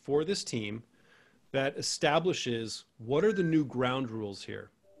contract for this team that establishes what are the new ground rules here?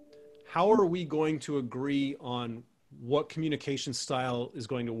 How are we going to agree on what communication style is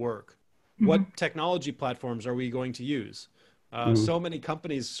going to work. Mm-hmm. What technology platforms are we going to use? So many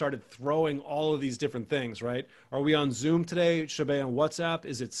companies started throwing all of these different things, right? Are we on Zoom today? Should I be on WhatsApp?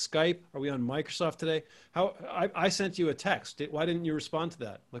 Is it Skype? Are we on Microsoft today? I sent you a text. Why didn't you respond to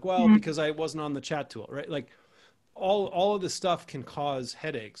that? Like, well, because I wasn't on the chat tool, right? Like all of this stuff can cause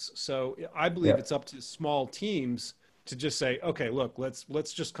headaches. So I believe it's up to small teams to just say, okay, look,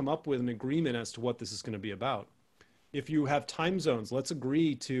 let's just come up with an agreement as to what this is going to be about. If you have time zones, let's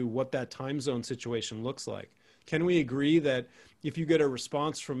agree to what that time zone situation looks like. Can we agree that if you get a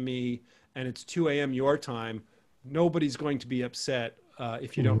response from me and it's 2 a.m. your time, nobody's going to be upset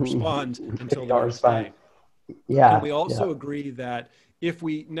if you don't respond until the next day? Yeah. Can we also agree that if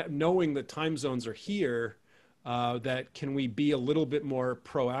we, knowing that time zones are here, that can we be a little bit more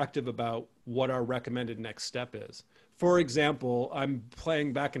proactive about what our recommended next step is? For example, I'm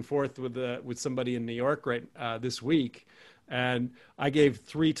playing back and forth with somebody in New York this week, and I gave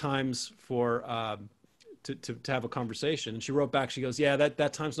 3 times for to have a conversation, and she wrote back. She goes, "Yeah,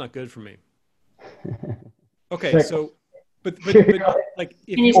 that time's not good for me." Okay, so, but like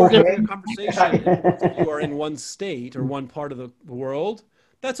if you are having a conversation and both of you are in one state or one part of the world,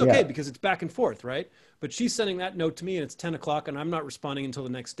 that's okay because it's back and forth, right? But she's sending that note to me and it's 10 o'clock and I'm not responding until the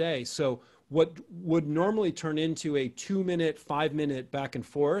next day. So what would normally turn into a 2-minute, 5-minute back and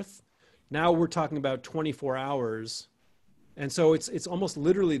forth, now we're talking about 24 hours. And so it's almost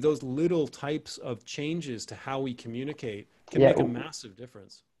literally those little types of changes to how we communicate can make a massive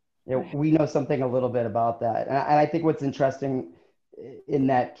difference. Yeah, we know something a little bit about that. And I think what's interesting in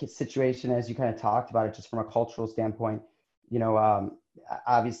that situation, as you kind of talked about it, just from a cultural standpoint,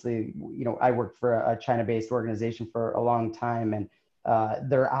 obviously, I worked for a China-based organization for a long time, and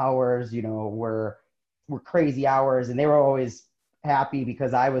their hours, were crazy hours, and they were always happy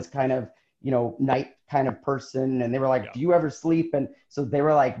because I was kind of, night kind of person, and they were like, "Do you ever sleep?" And so they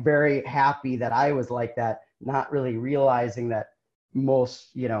were like very happy that I was like that, not really realizing that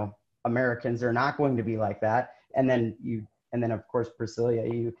most, Americans are not going to be like that. And then of course, Priscilla,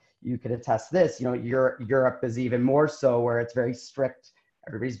 you could attest to this, Europe is even more so, where it's very strict.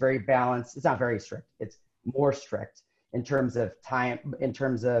 Everybody's very balanced. It's not very strict. It's more strict in terms of time, in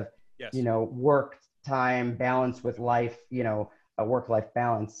terms of, work time balance with life, a work-life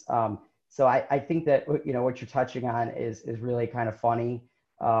balance. So I think that, what you're touching on is really kind of funny,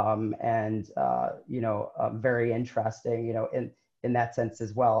 and very interesting, in that sense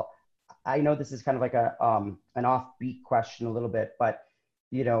as well. I know this is kind of like an offbeat question a little bit, but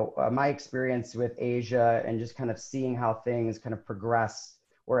my experience with Asia and just kind of seeing how things kind of progress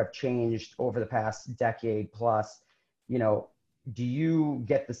or have changed over the past decade plus, do you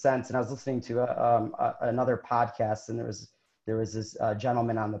get the sense? And I was listening to another podcast, and there was this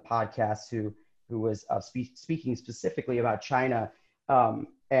gentleman on the podcast who was speaking specifically about China,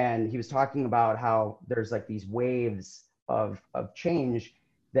 and he was talking about how there's like these waves of change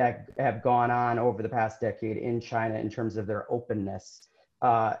that have gone on over the past decade in China in terms of their openness,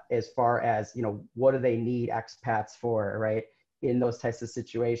 as far as, what do they need expats for, right? In those types of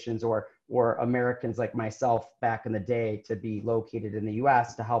situations, or Americans like myself back in the day to be located in the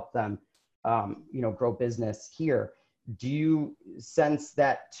US to help them, grow business here. Do you sense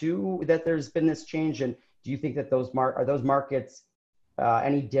that too, that there's been this change? And do you think that are those markets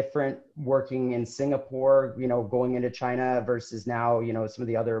any different working in Singapore, going into China versus now, some of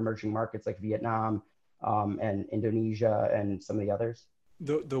the other emerging markets like Vietnam, and Indonesia and some of the others?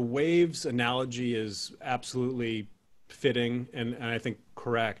 The waves analogy is absolutely fitting and I think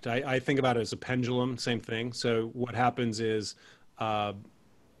correct. I think about it as a pendulum, same thing. So what happens is, I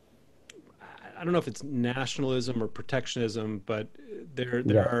don't know if it's nationalism or protectionism, but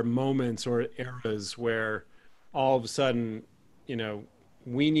there are moments or eras where all of a sudden,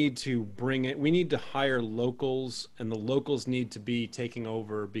 we need to hire locals, and the locals need to be taking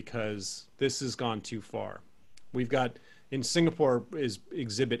over because this has gone too far. In Singapore is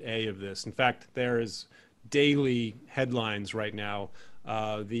exhibit A of this. In fact, there is daily headlines right now.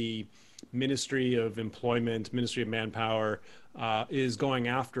 The Ministry of Employment, Ministry of Manpower, is going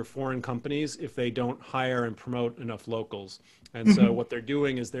after foreign companies if they don't hire and promote enough locals. And so what they're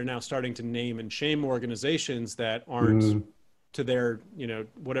doing is they're now starting to name and shame organizations that aren't to their,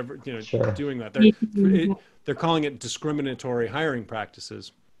 whatever, doing that. They're calling it discriminatory hiring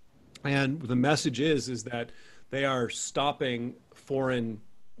practices. And the message is that they are stopping foreign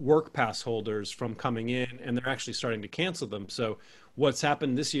work pass holders from coming in, and they're actually starting to cancel them. So what's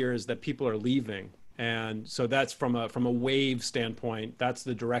happened this year is that people are leaving. And so that's from a wave standpoint, that's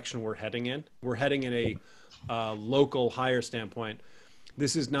the direction we're heading in. We're heading in a local hire standpoint.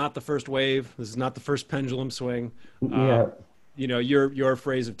 This is not the first wave. This is not the first pendulum swing. Yeah. You know, your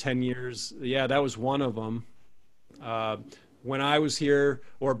phrase of 10 years. Yeah, that was one of them. When I was here,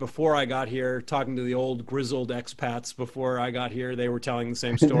 or before I got here, talking to the old grizzled expats before I got here, they were telling the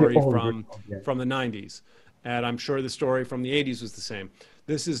same story from the 90s. And I'm sure the story from the 80s was the same.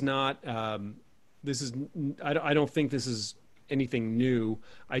 This is not, I don't think this is anything new.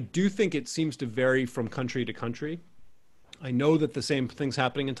 I do think it seems to vary from country to country. I know that the same thing's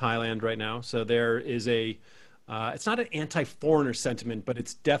happening in Thailand right now. So there is it's not an anti-foreigner sentiment, but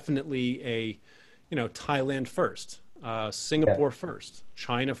it's definitely a, you know, Thailand first. Singapore first,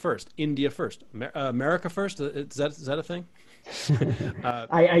 China first, India first, America first. Is that a thing?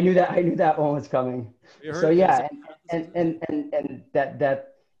 I knew that one was coming. So yeah, and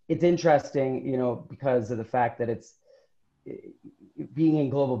that it's interesting, you know, because of the fact that it's being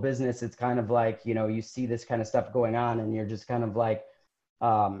in global business. It's kind of like, you know, you see this kind of stuff going on, and you're just kind of like,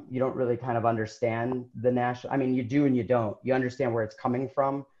 you don't really kind of understand the national. I mean, you do and you don't. You understand where it's coming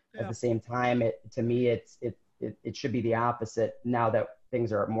from. At the same time, to me, it should be the opposite now that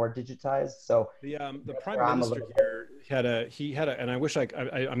things are more digitized. So the prime minister here he had a, and I wish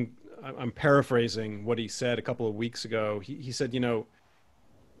I'm paraphrasing what he said a couple of weeks ago. He said, you know,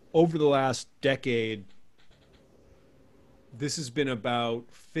 over the last decade, this has been about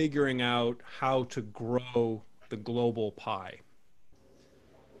figuring out how to grow the global pie.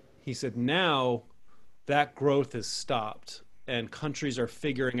 He said now that growth has stopped and countries are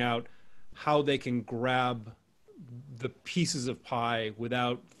figuring out how they can grab the pieces of pie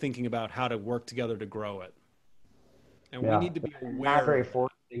without thinking about how to work together to grow it. And we need to be aware. Not very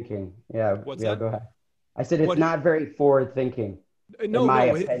forward thinking. Yeah. What's that? Go ahead. I said it's not very forward thinking.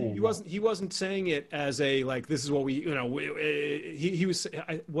 No, he wasn't saying it as a, like, this is what we, you know, he was,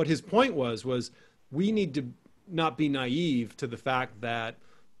 what his point was we need to not be naive to the fact that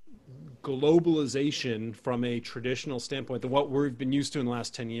globalization from a traditional standpoint, what we've been used to in the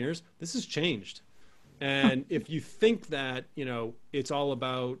last 10 years, this has changed. And if you think that, you know, it's all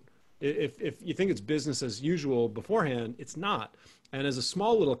about, if you think it's business as usual beforehand, it's not. And as a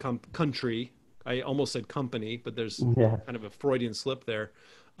small little country, I almost said company, but there's kind of a Freudian slip there.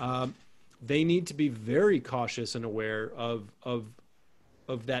 They need to be very cautious and aware of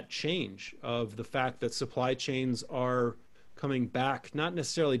that change, of the fact that supply chains are coming back, not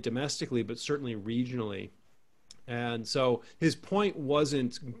necessarily domestically, but certainly regionally. And so his point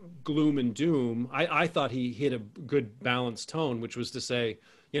wasn't gloom and doom. I thought he hit a good balanced tone, which was to say,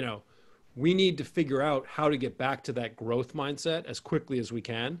 you know, we need to figure out how to get back to that growth mindset as quickly as we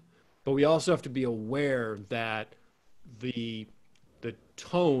can. But we also have to be aware that the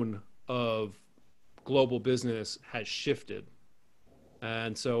tone of global business has shifted.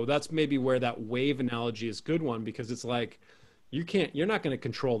 And so that's maybe where that wave analogy is a good one, because it's like, you're not going to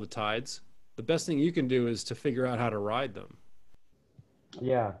control the tides. The best thing you can do is to figure out how to ride them.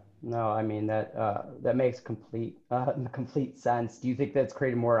 Yeah, no, I mean, that makes complete sense. Do you think that's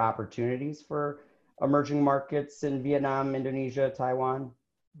created more opportunities for emerging markets in Vietnam, Indonesia, Taiwan?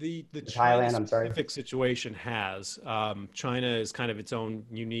 The Thailand, I'm sorry. China-specific situation has. China is kind of its own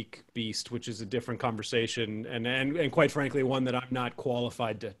unique beast, which is a different conversation, and quite frankly, one that I'm not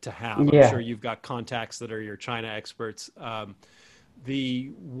qualified to have. Yeah. I'm sure you've got contacts that are your China experts.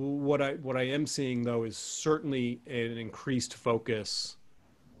 What I am seeing, though, is certainly an increased focus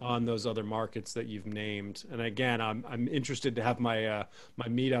on those other markets that you've named. And again, I'm interested to have my my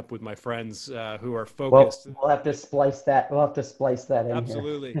meetup with my friends who are focused. We'll have to splice that. We'll have to splice that in.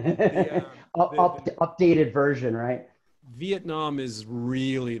 Absolutely. Here. Updated version, right? Vietnam is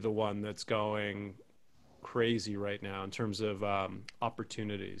really the one that's going crazy right now in terms of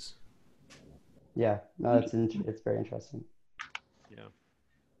opportunities. Yeah, no, it's very interesting. Yeah.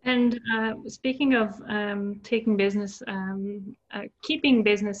 And speaking of taking business, keeping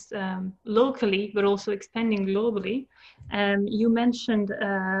business locally, but also expanding globally, you mentioned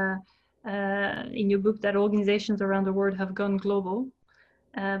in your book that organizations around the world have gone global.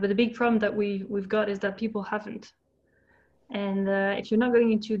 But the big problem that we've got is that people haven't. And if you're not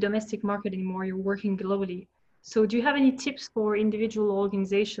going into domestic market anymore, you're working globally. So do you have any tips for individual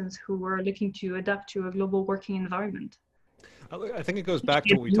organizations who are looking to adapt to a global working environment? I think it goes back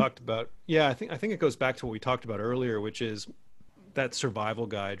to what we talked about. Yeah, I think it goes back to what we talked about earlier, which is that survival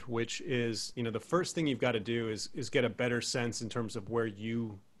guide, which is, you know, the first thing you've got to do is get a better sense in terms of where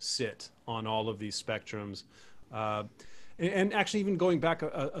you sit on all of these spectrums. And actually even going back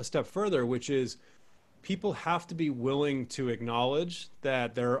a step further, which is people have to be willing to acknowledge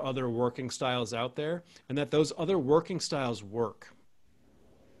that there are other working styles out there and that those other working styles work.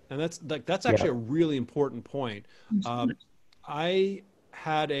 And that's actually a really important point.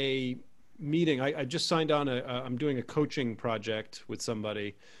 had a meeting. I just signed on I'm doing a coaching project with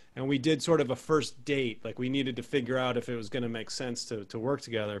somebody, and we did sort of a first date. Like we needed to figure out if it was going to make sense to work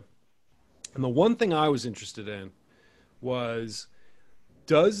together. And the one thing I was interested in was,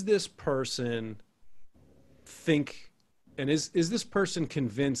 does this person think, and is this person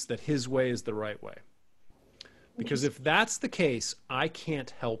convinced that his way is the right way? Because if that's the case, I can't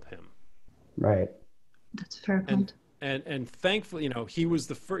help him. Right. That's a fair point. And thankfully, you know, he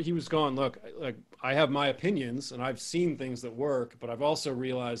was he was going, look, like I have my opinions and I've seen things that work, but I've also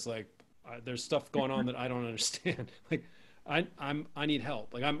realized like there's stuff going on that I don't understand. Like I need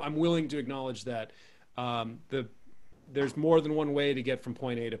help. Like I'm willing to acknowledge that there's more than one way to get from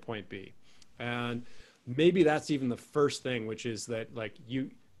point A to point B. And maybe that's even the first thing, which is that like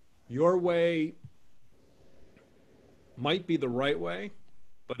your way might be the right way,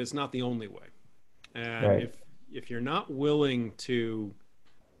 but it's not the only way. And right. if you're not willing to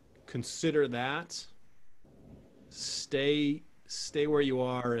consider that, stay where you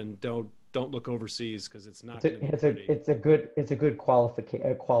are and don't look overseas, because it's not going to be pretty. It's a good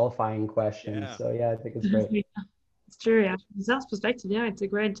qualifying question. Yeah. So yeah, I think it's great. It's true. Yeah. From that perspective, yeah, it's a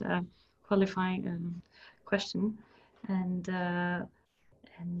great qualifying question. And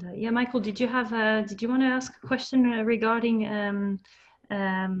yeah, Michael, did you want to ask a question regarding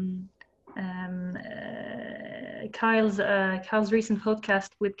Kyle's recent podcast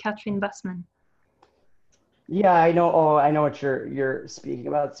with Catherine Bassman? Yeah, I know. Oh, I know what you're speaking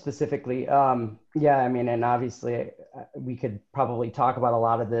about specifically. Yeah, I mean, and obviously we could probably talk about a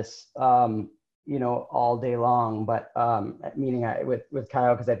lot of this, you know, all day long. But meaning with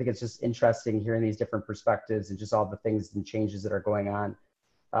Kyle, because I think it's just interesting hearing these different perspectives and just all the things and changes that are going on.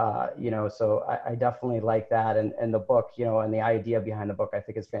 You know, so I definitely like that, and the book, you know, and the idea behind the book, I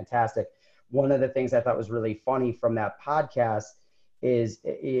think is fantastic. One of the things I thought was really funny from that podcast is,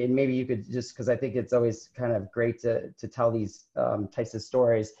 and maybe you could just, because I think it's always kind of great to tell these types of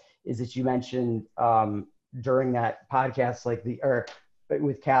stories, is that you mentioned during that podcast, like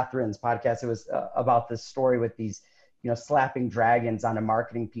with Catherine's podcast, it was about this story with these, you know, slapping dragons on a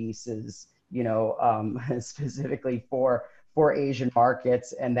marketing pieces, you know, specifically for Asian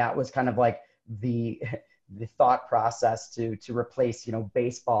markets, and that was kind of like the thought process to replace, you know,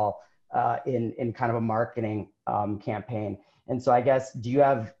 baseball in kind of a marketing campaign. And so I guess, do you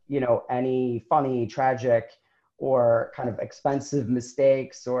have, you know, any funny, tragic, or kind of expensive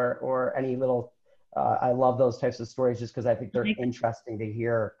mistakes, or any little, I love those types of stories just because I think they're interesting to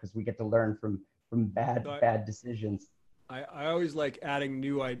hear, because we get to learn from bad decisions. I always like adding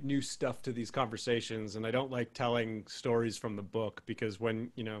new stuff to these conversations, and I don't like telling stories from the book, because when,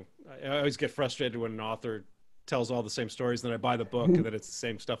 you know, I always get frustrated when an author tells all the same stories, and then I buy the book and then it's the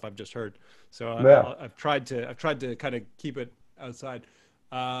same stuff I've just heard. So I've tried to kind of keep it outside.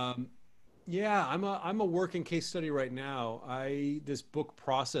 Yeah, I'm a working case study right now. This book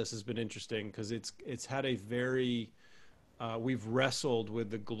process has been interesting because it's had a very we've wrestled with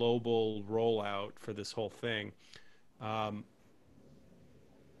the global rollout for this whole thing.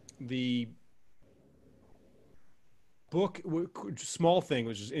 The book, small thing,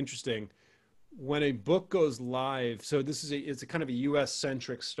 which is interesting, when a book goes live, so it's a kind of a US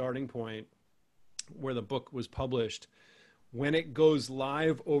centric starting point where the book was published. When it goes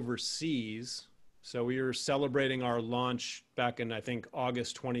live overseas, so we were celebrating our launch back in, I think,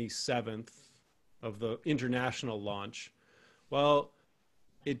 August 27th of the international launch. Well,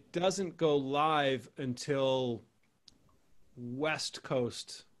 it doesn't go live until West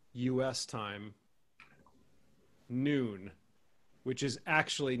Coast US time, noon, which is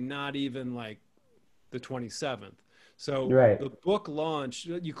actually not even like the 27th. So right. The book launch,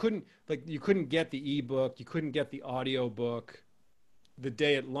 you couldn't get the ebook, you couldn't get the audio book the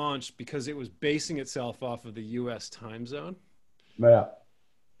day it launched, because it was basing itself off of the US time zone. Yeah.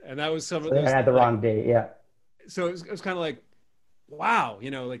 And that was some of those. They had the wrong date. Yeah. So it was kind of like, wow,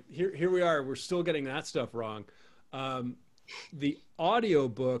 you know, like here we are, we're still getting that stuff wrong. The audio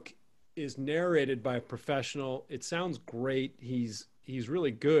book is narrated by a professional. It sounds great. He's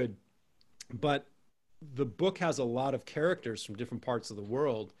really good, but the book has a lot of characters from different parts of the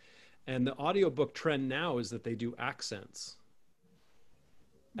world. And the audiobook trend now is that they do accents.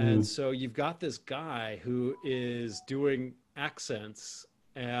 And so you've got this guy who is doing accents,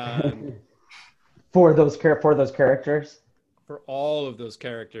 and for those characters, for all of those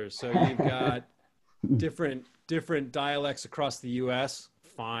characters. So you've got different dialects across the US.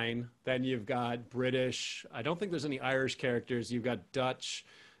 Fine. Then you've got British. I don't think there's any Irish characters. You've got Dutch.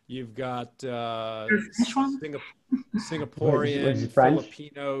 You've got Singaporean,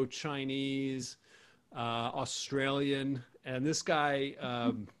 Filipino, Chinese, Australian, And this guy,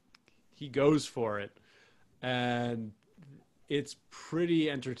 he goes for it, and it's pretty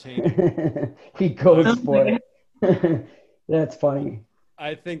entertaining. He goes for it. That's funny.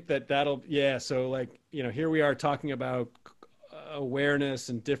 I think that'll, yeah. So like, here we are talking about awareness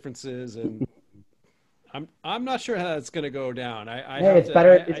and differences, and I'm not sure how that's going to go down. It's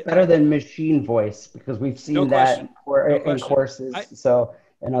better. It's better than machine voice, because we've seen that in courses.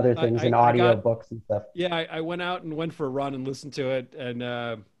 And other things in audio books and stuff. Yeah, I went out and went for a run and listened to it, and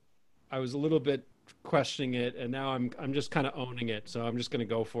I was a little bit questioning it, and now I'm just kind of owning it. So I'm just going to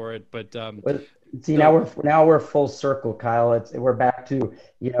go for it. But see, now we're full circle, Kyle. We're back to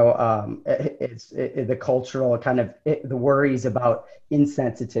the cultural kind of the worries about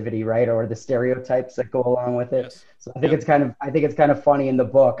insensitivity, right, or the stereotypes that go along with it. Yes. So I think it's kind of funny in the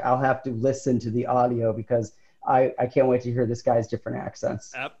book. I'll have to listen to the audio because I can't wait to hear this guy's different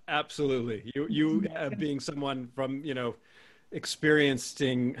accents. Absolutely. You being someone from,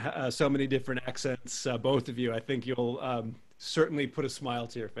 experiencing so many different accents, both of you, I think you'll certainly put a smile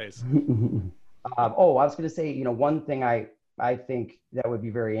to your face. I was going to say, one thing I think that would be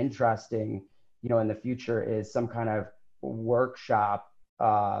very interesting, in the future is some kind of workshop,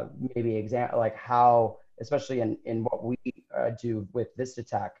 maybe example, like how, especially in what we do with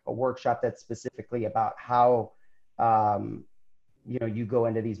VistaTech, a workshop that's specifically about how, you go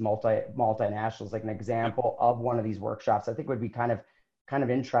into these multinationals, like an example of one of these workshops, I think would be kind of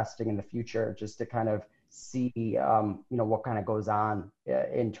interesting in the future, just to kind of see, what kind of goes on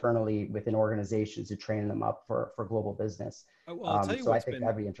internally within organizations to train them up for global business. Well, I'll tell you so I think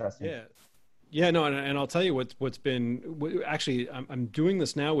that'd be interesting. Yeah. Yeah, no, and I'll tell you what's been actually. I'm doing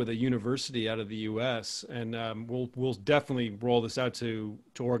this now with a university out of the U.S., and we'll definitely roll this out to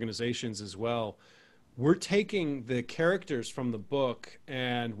organizations as well. We're taking the characters from the book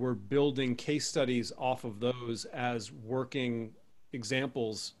and we're building case studies off of those as working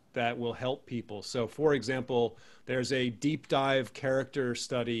examples that will help people. So, for example, there's a deep dive character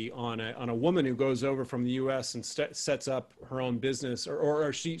study on a woman who goes over from the U.S. and sets up her own business,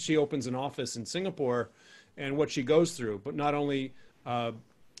 or she opens an office in Singapore, and what she goes through, but not only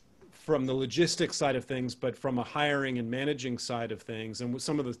from the logistics side of things, but from a hiring and managing side of things, and with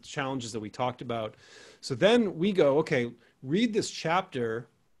some of the challenges that we talked about. So then we go, okay, read this chapter,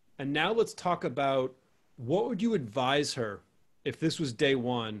 and now let's talk about what would you advise her if this was day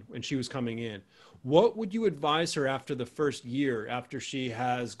one and she was coming in. What would you advise her after the first year, after she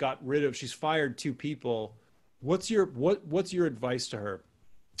has she's fired 2 people? What's your advice to her?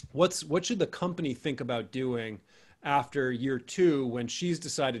 What should the company think about doing after year 2 when she's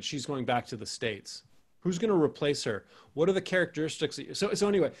decided she's going back to the States? Who's going to replace her? What are the characteristics? So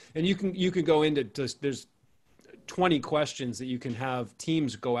anyway, and you can go into there's 20 questions that you can have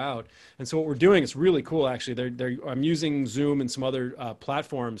teams go out. And so what we're doing is really cool, actually. I'm using Zoom and some other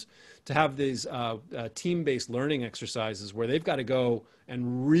platforms to have these team-based learning exercises where they've got to go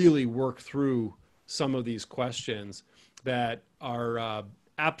and really work through some of these questions that are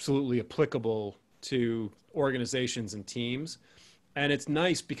absolutely applicable to organizations and teams. And it's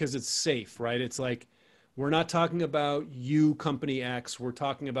nice because it's safe, right? It's like, we're not talking about you, company X. We're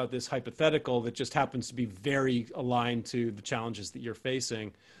talking about this hypothetical that just happens to be very aligned to the challenges that you're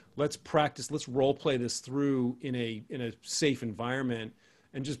facing. Let's practice. Let's role play this through in a safe environment,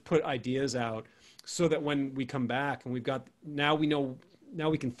 and just put ideas out so that when we come back and now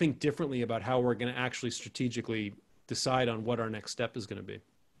we can think differently about how we're going to actually strategically decide on what our next step is going to be.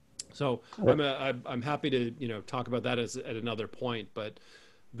 So I'm happy to talk about that at another point, but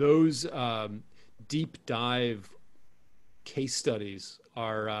those deep dive case studies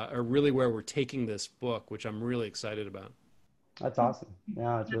are really where we're taking this book, which I'm really excited about. That's awesome.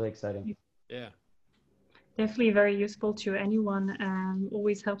 Yeah, it's really exciting. Yeah. Definitely very useful to anyone.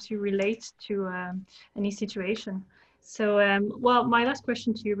 Always helps you relate to any situation. So, well, my last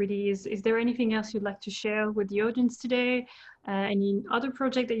question to you really is there anything else you'd like to share with the audience today? Any other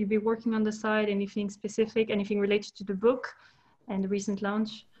project that you've been working on the side? Anything specific? Anything related to the book and the recent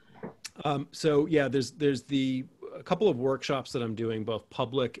launch? So yeah, there's a couple of workshops that I'm doing, both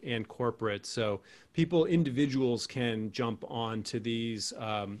public and corporate. So individuals can jump on to these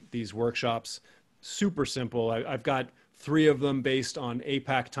workshops. Super simple. I've got 3 of them based on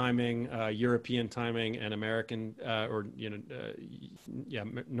APAC timing, European timing, and American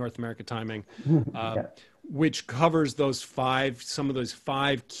North America timing, which covers some of those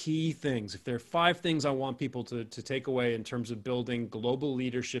 5 key things. If there are 5 things I want people to take away in terms of building global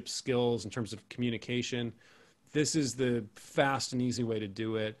leadership skills, in terms of communication, this is the fast and easy way to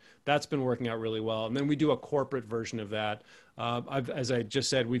do it. That's been working out really well. And then we do a corporate version of that. As I just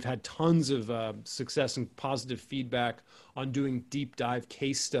said, we've had tons of success and positive feedback on doing deep dive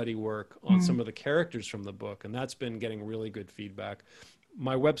case study work on some of the characters from the book. And that's been getting really good feedback.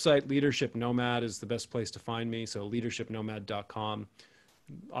 My website, Leadership Nomad, is the best place to find me. So leadershipnomad.com.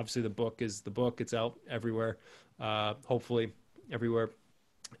 Obviously, the book is the book. It's out everywhere, hopefully everywhere.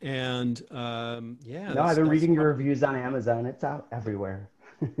 And yeah. No, I've been reading your reviews on Amazon. It's out everywhere.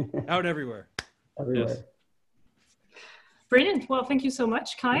 Out everywhere. Everywhere. Yes. Brilliant. Well, thank you so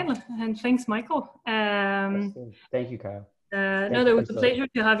much, Kyle, and thanks, Michael. Thank you, Kyle. No, it was a pleasure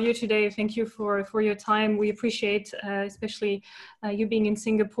to have you today. Thank you for your time. We appreciate, especially you being in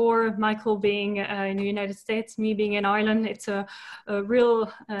Singapore, Michael being in the United States, me being in Ireland. It's a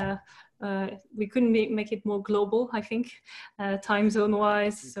real, we couldn't make it more global, I think, time zone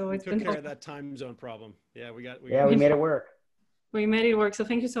wise. So we it's took been care of that time zone problem. Yeah, we made it work. We made it work, so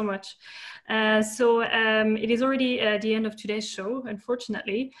thank you so much. It is already the end of today's show,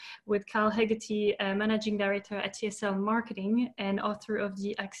 unfortunately, with Kyle Hegarty, Managing Director at TSL Marketing and author of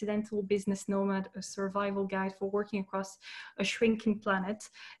The Accidental Business Nomad, a survival guide for working across a shrinking planet,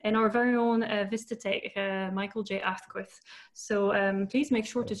 and our very own Vistatech, Michael J. Asquith. So please make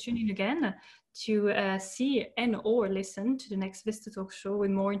sure to tune in again to see and or listen to the next Vista Talk show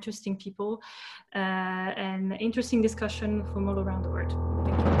with more interesting people and interesting discussion from all around the world.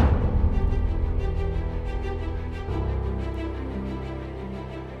 Thank you.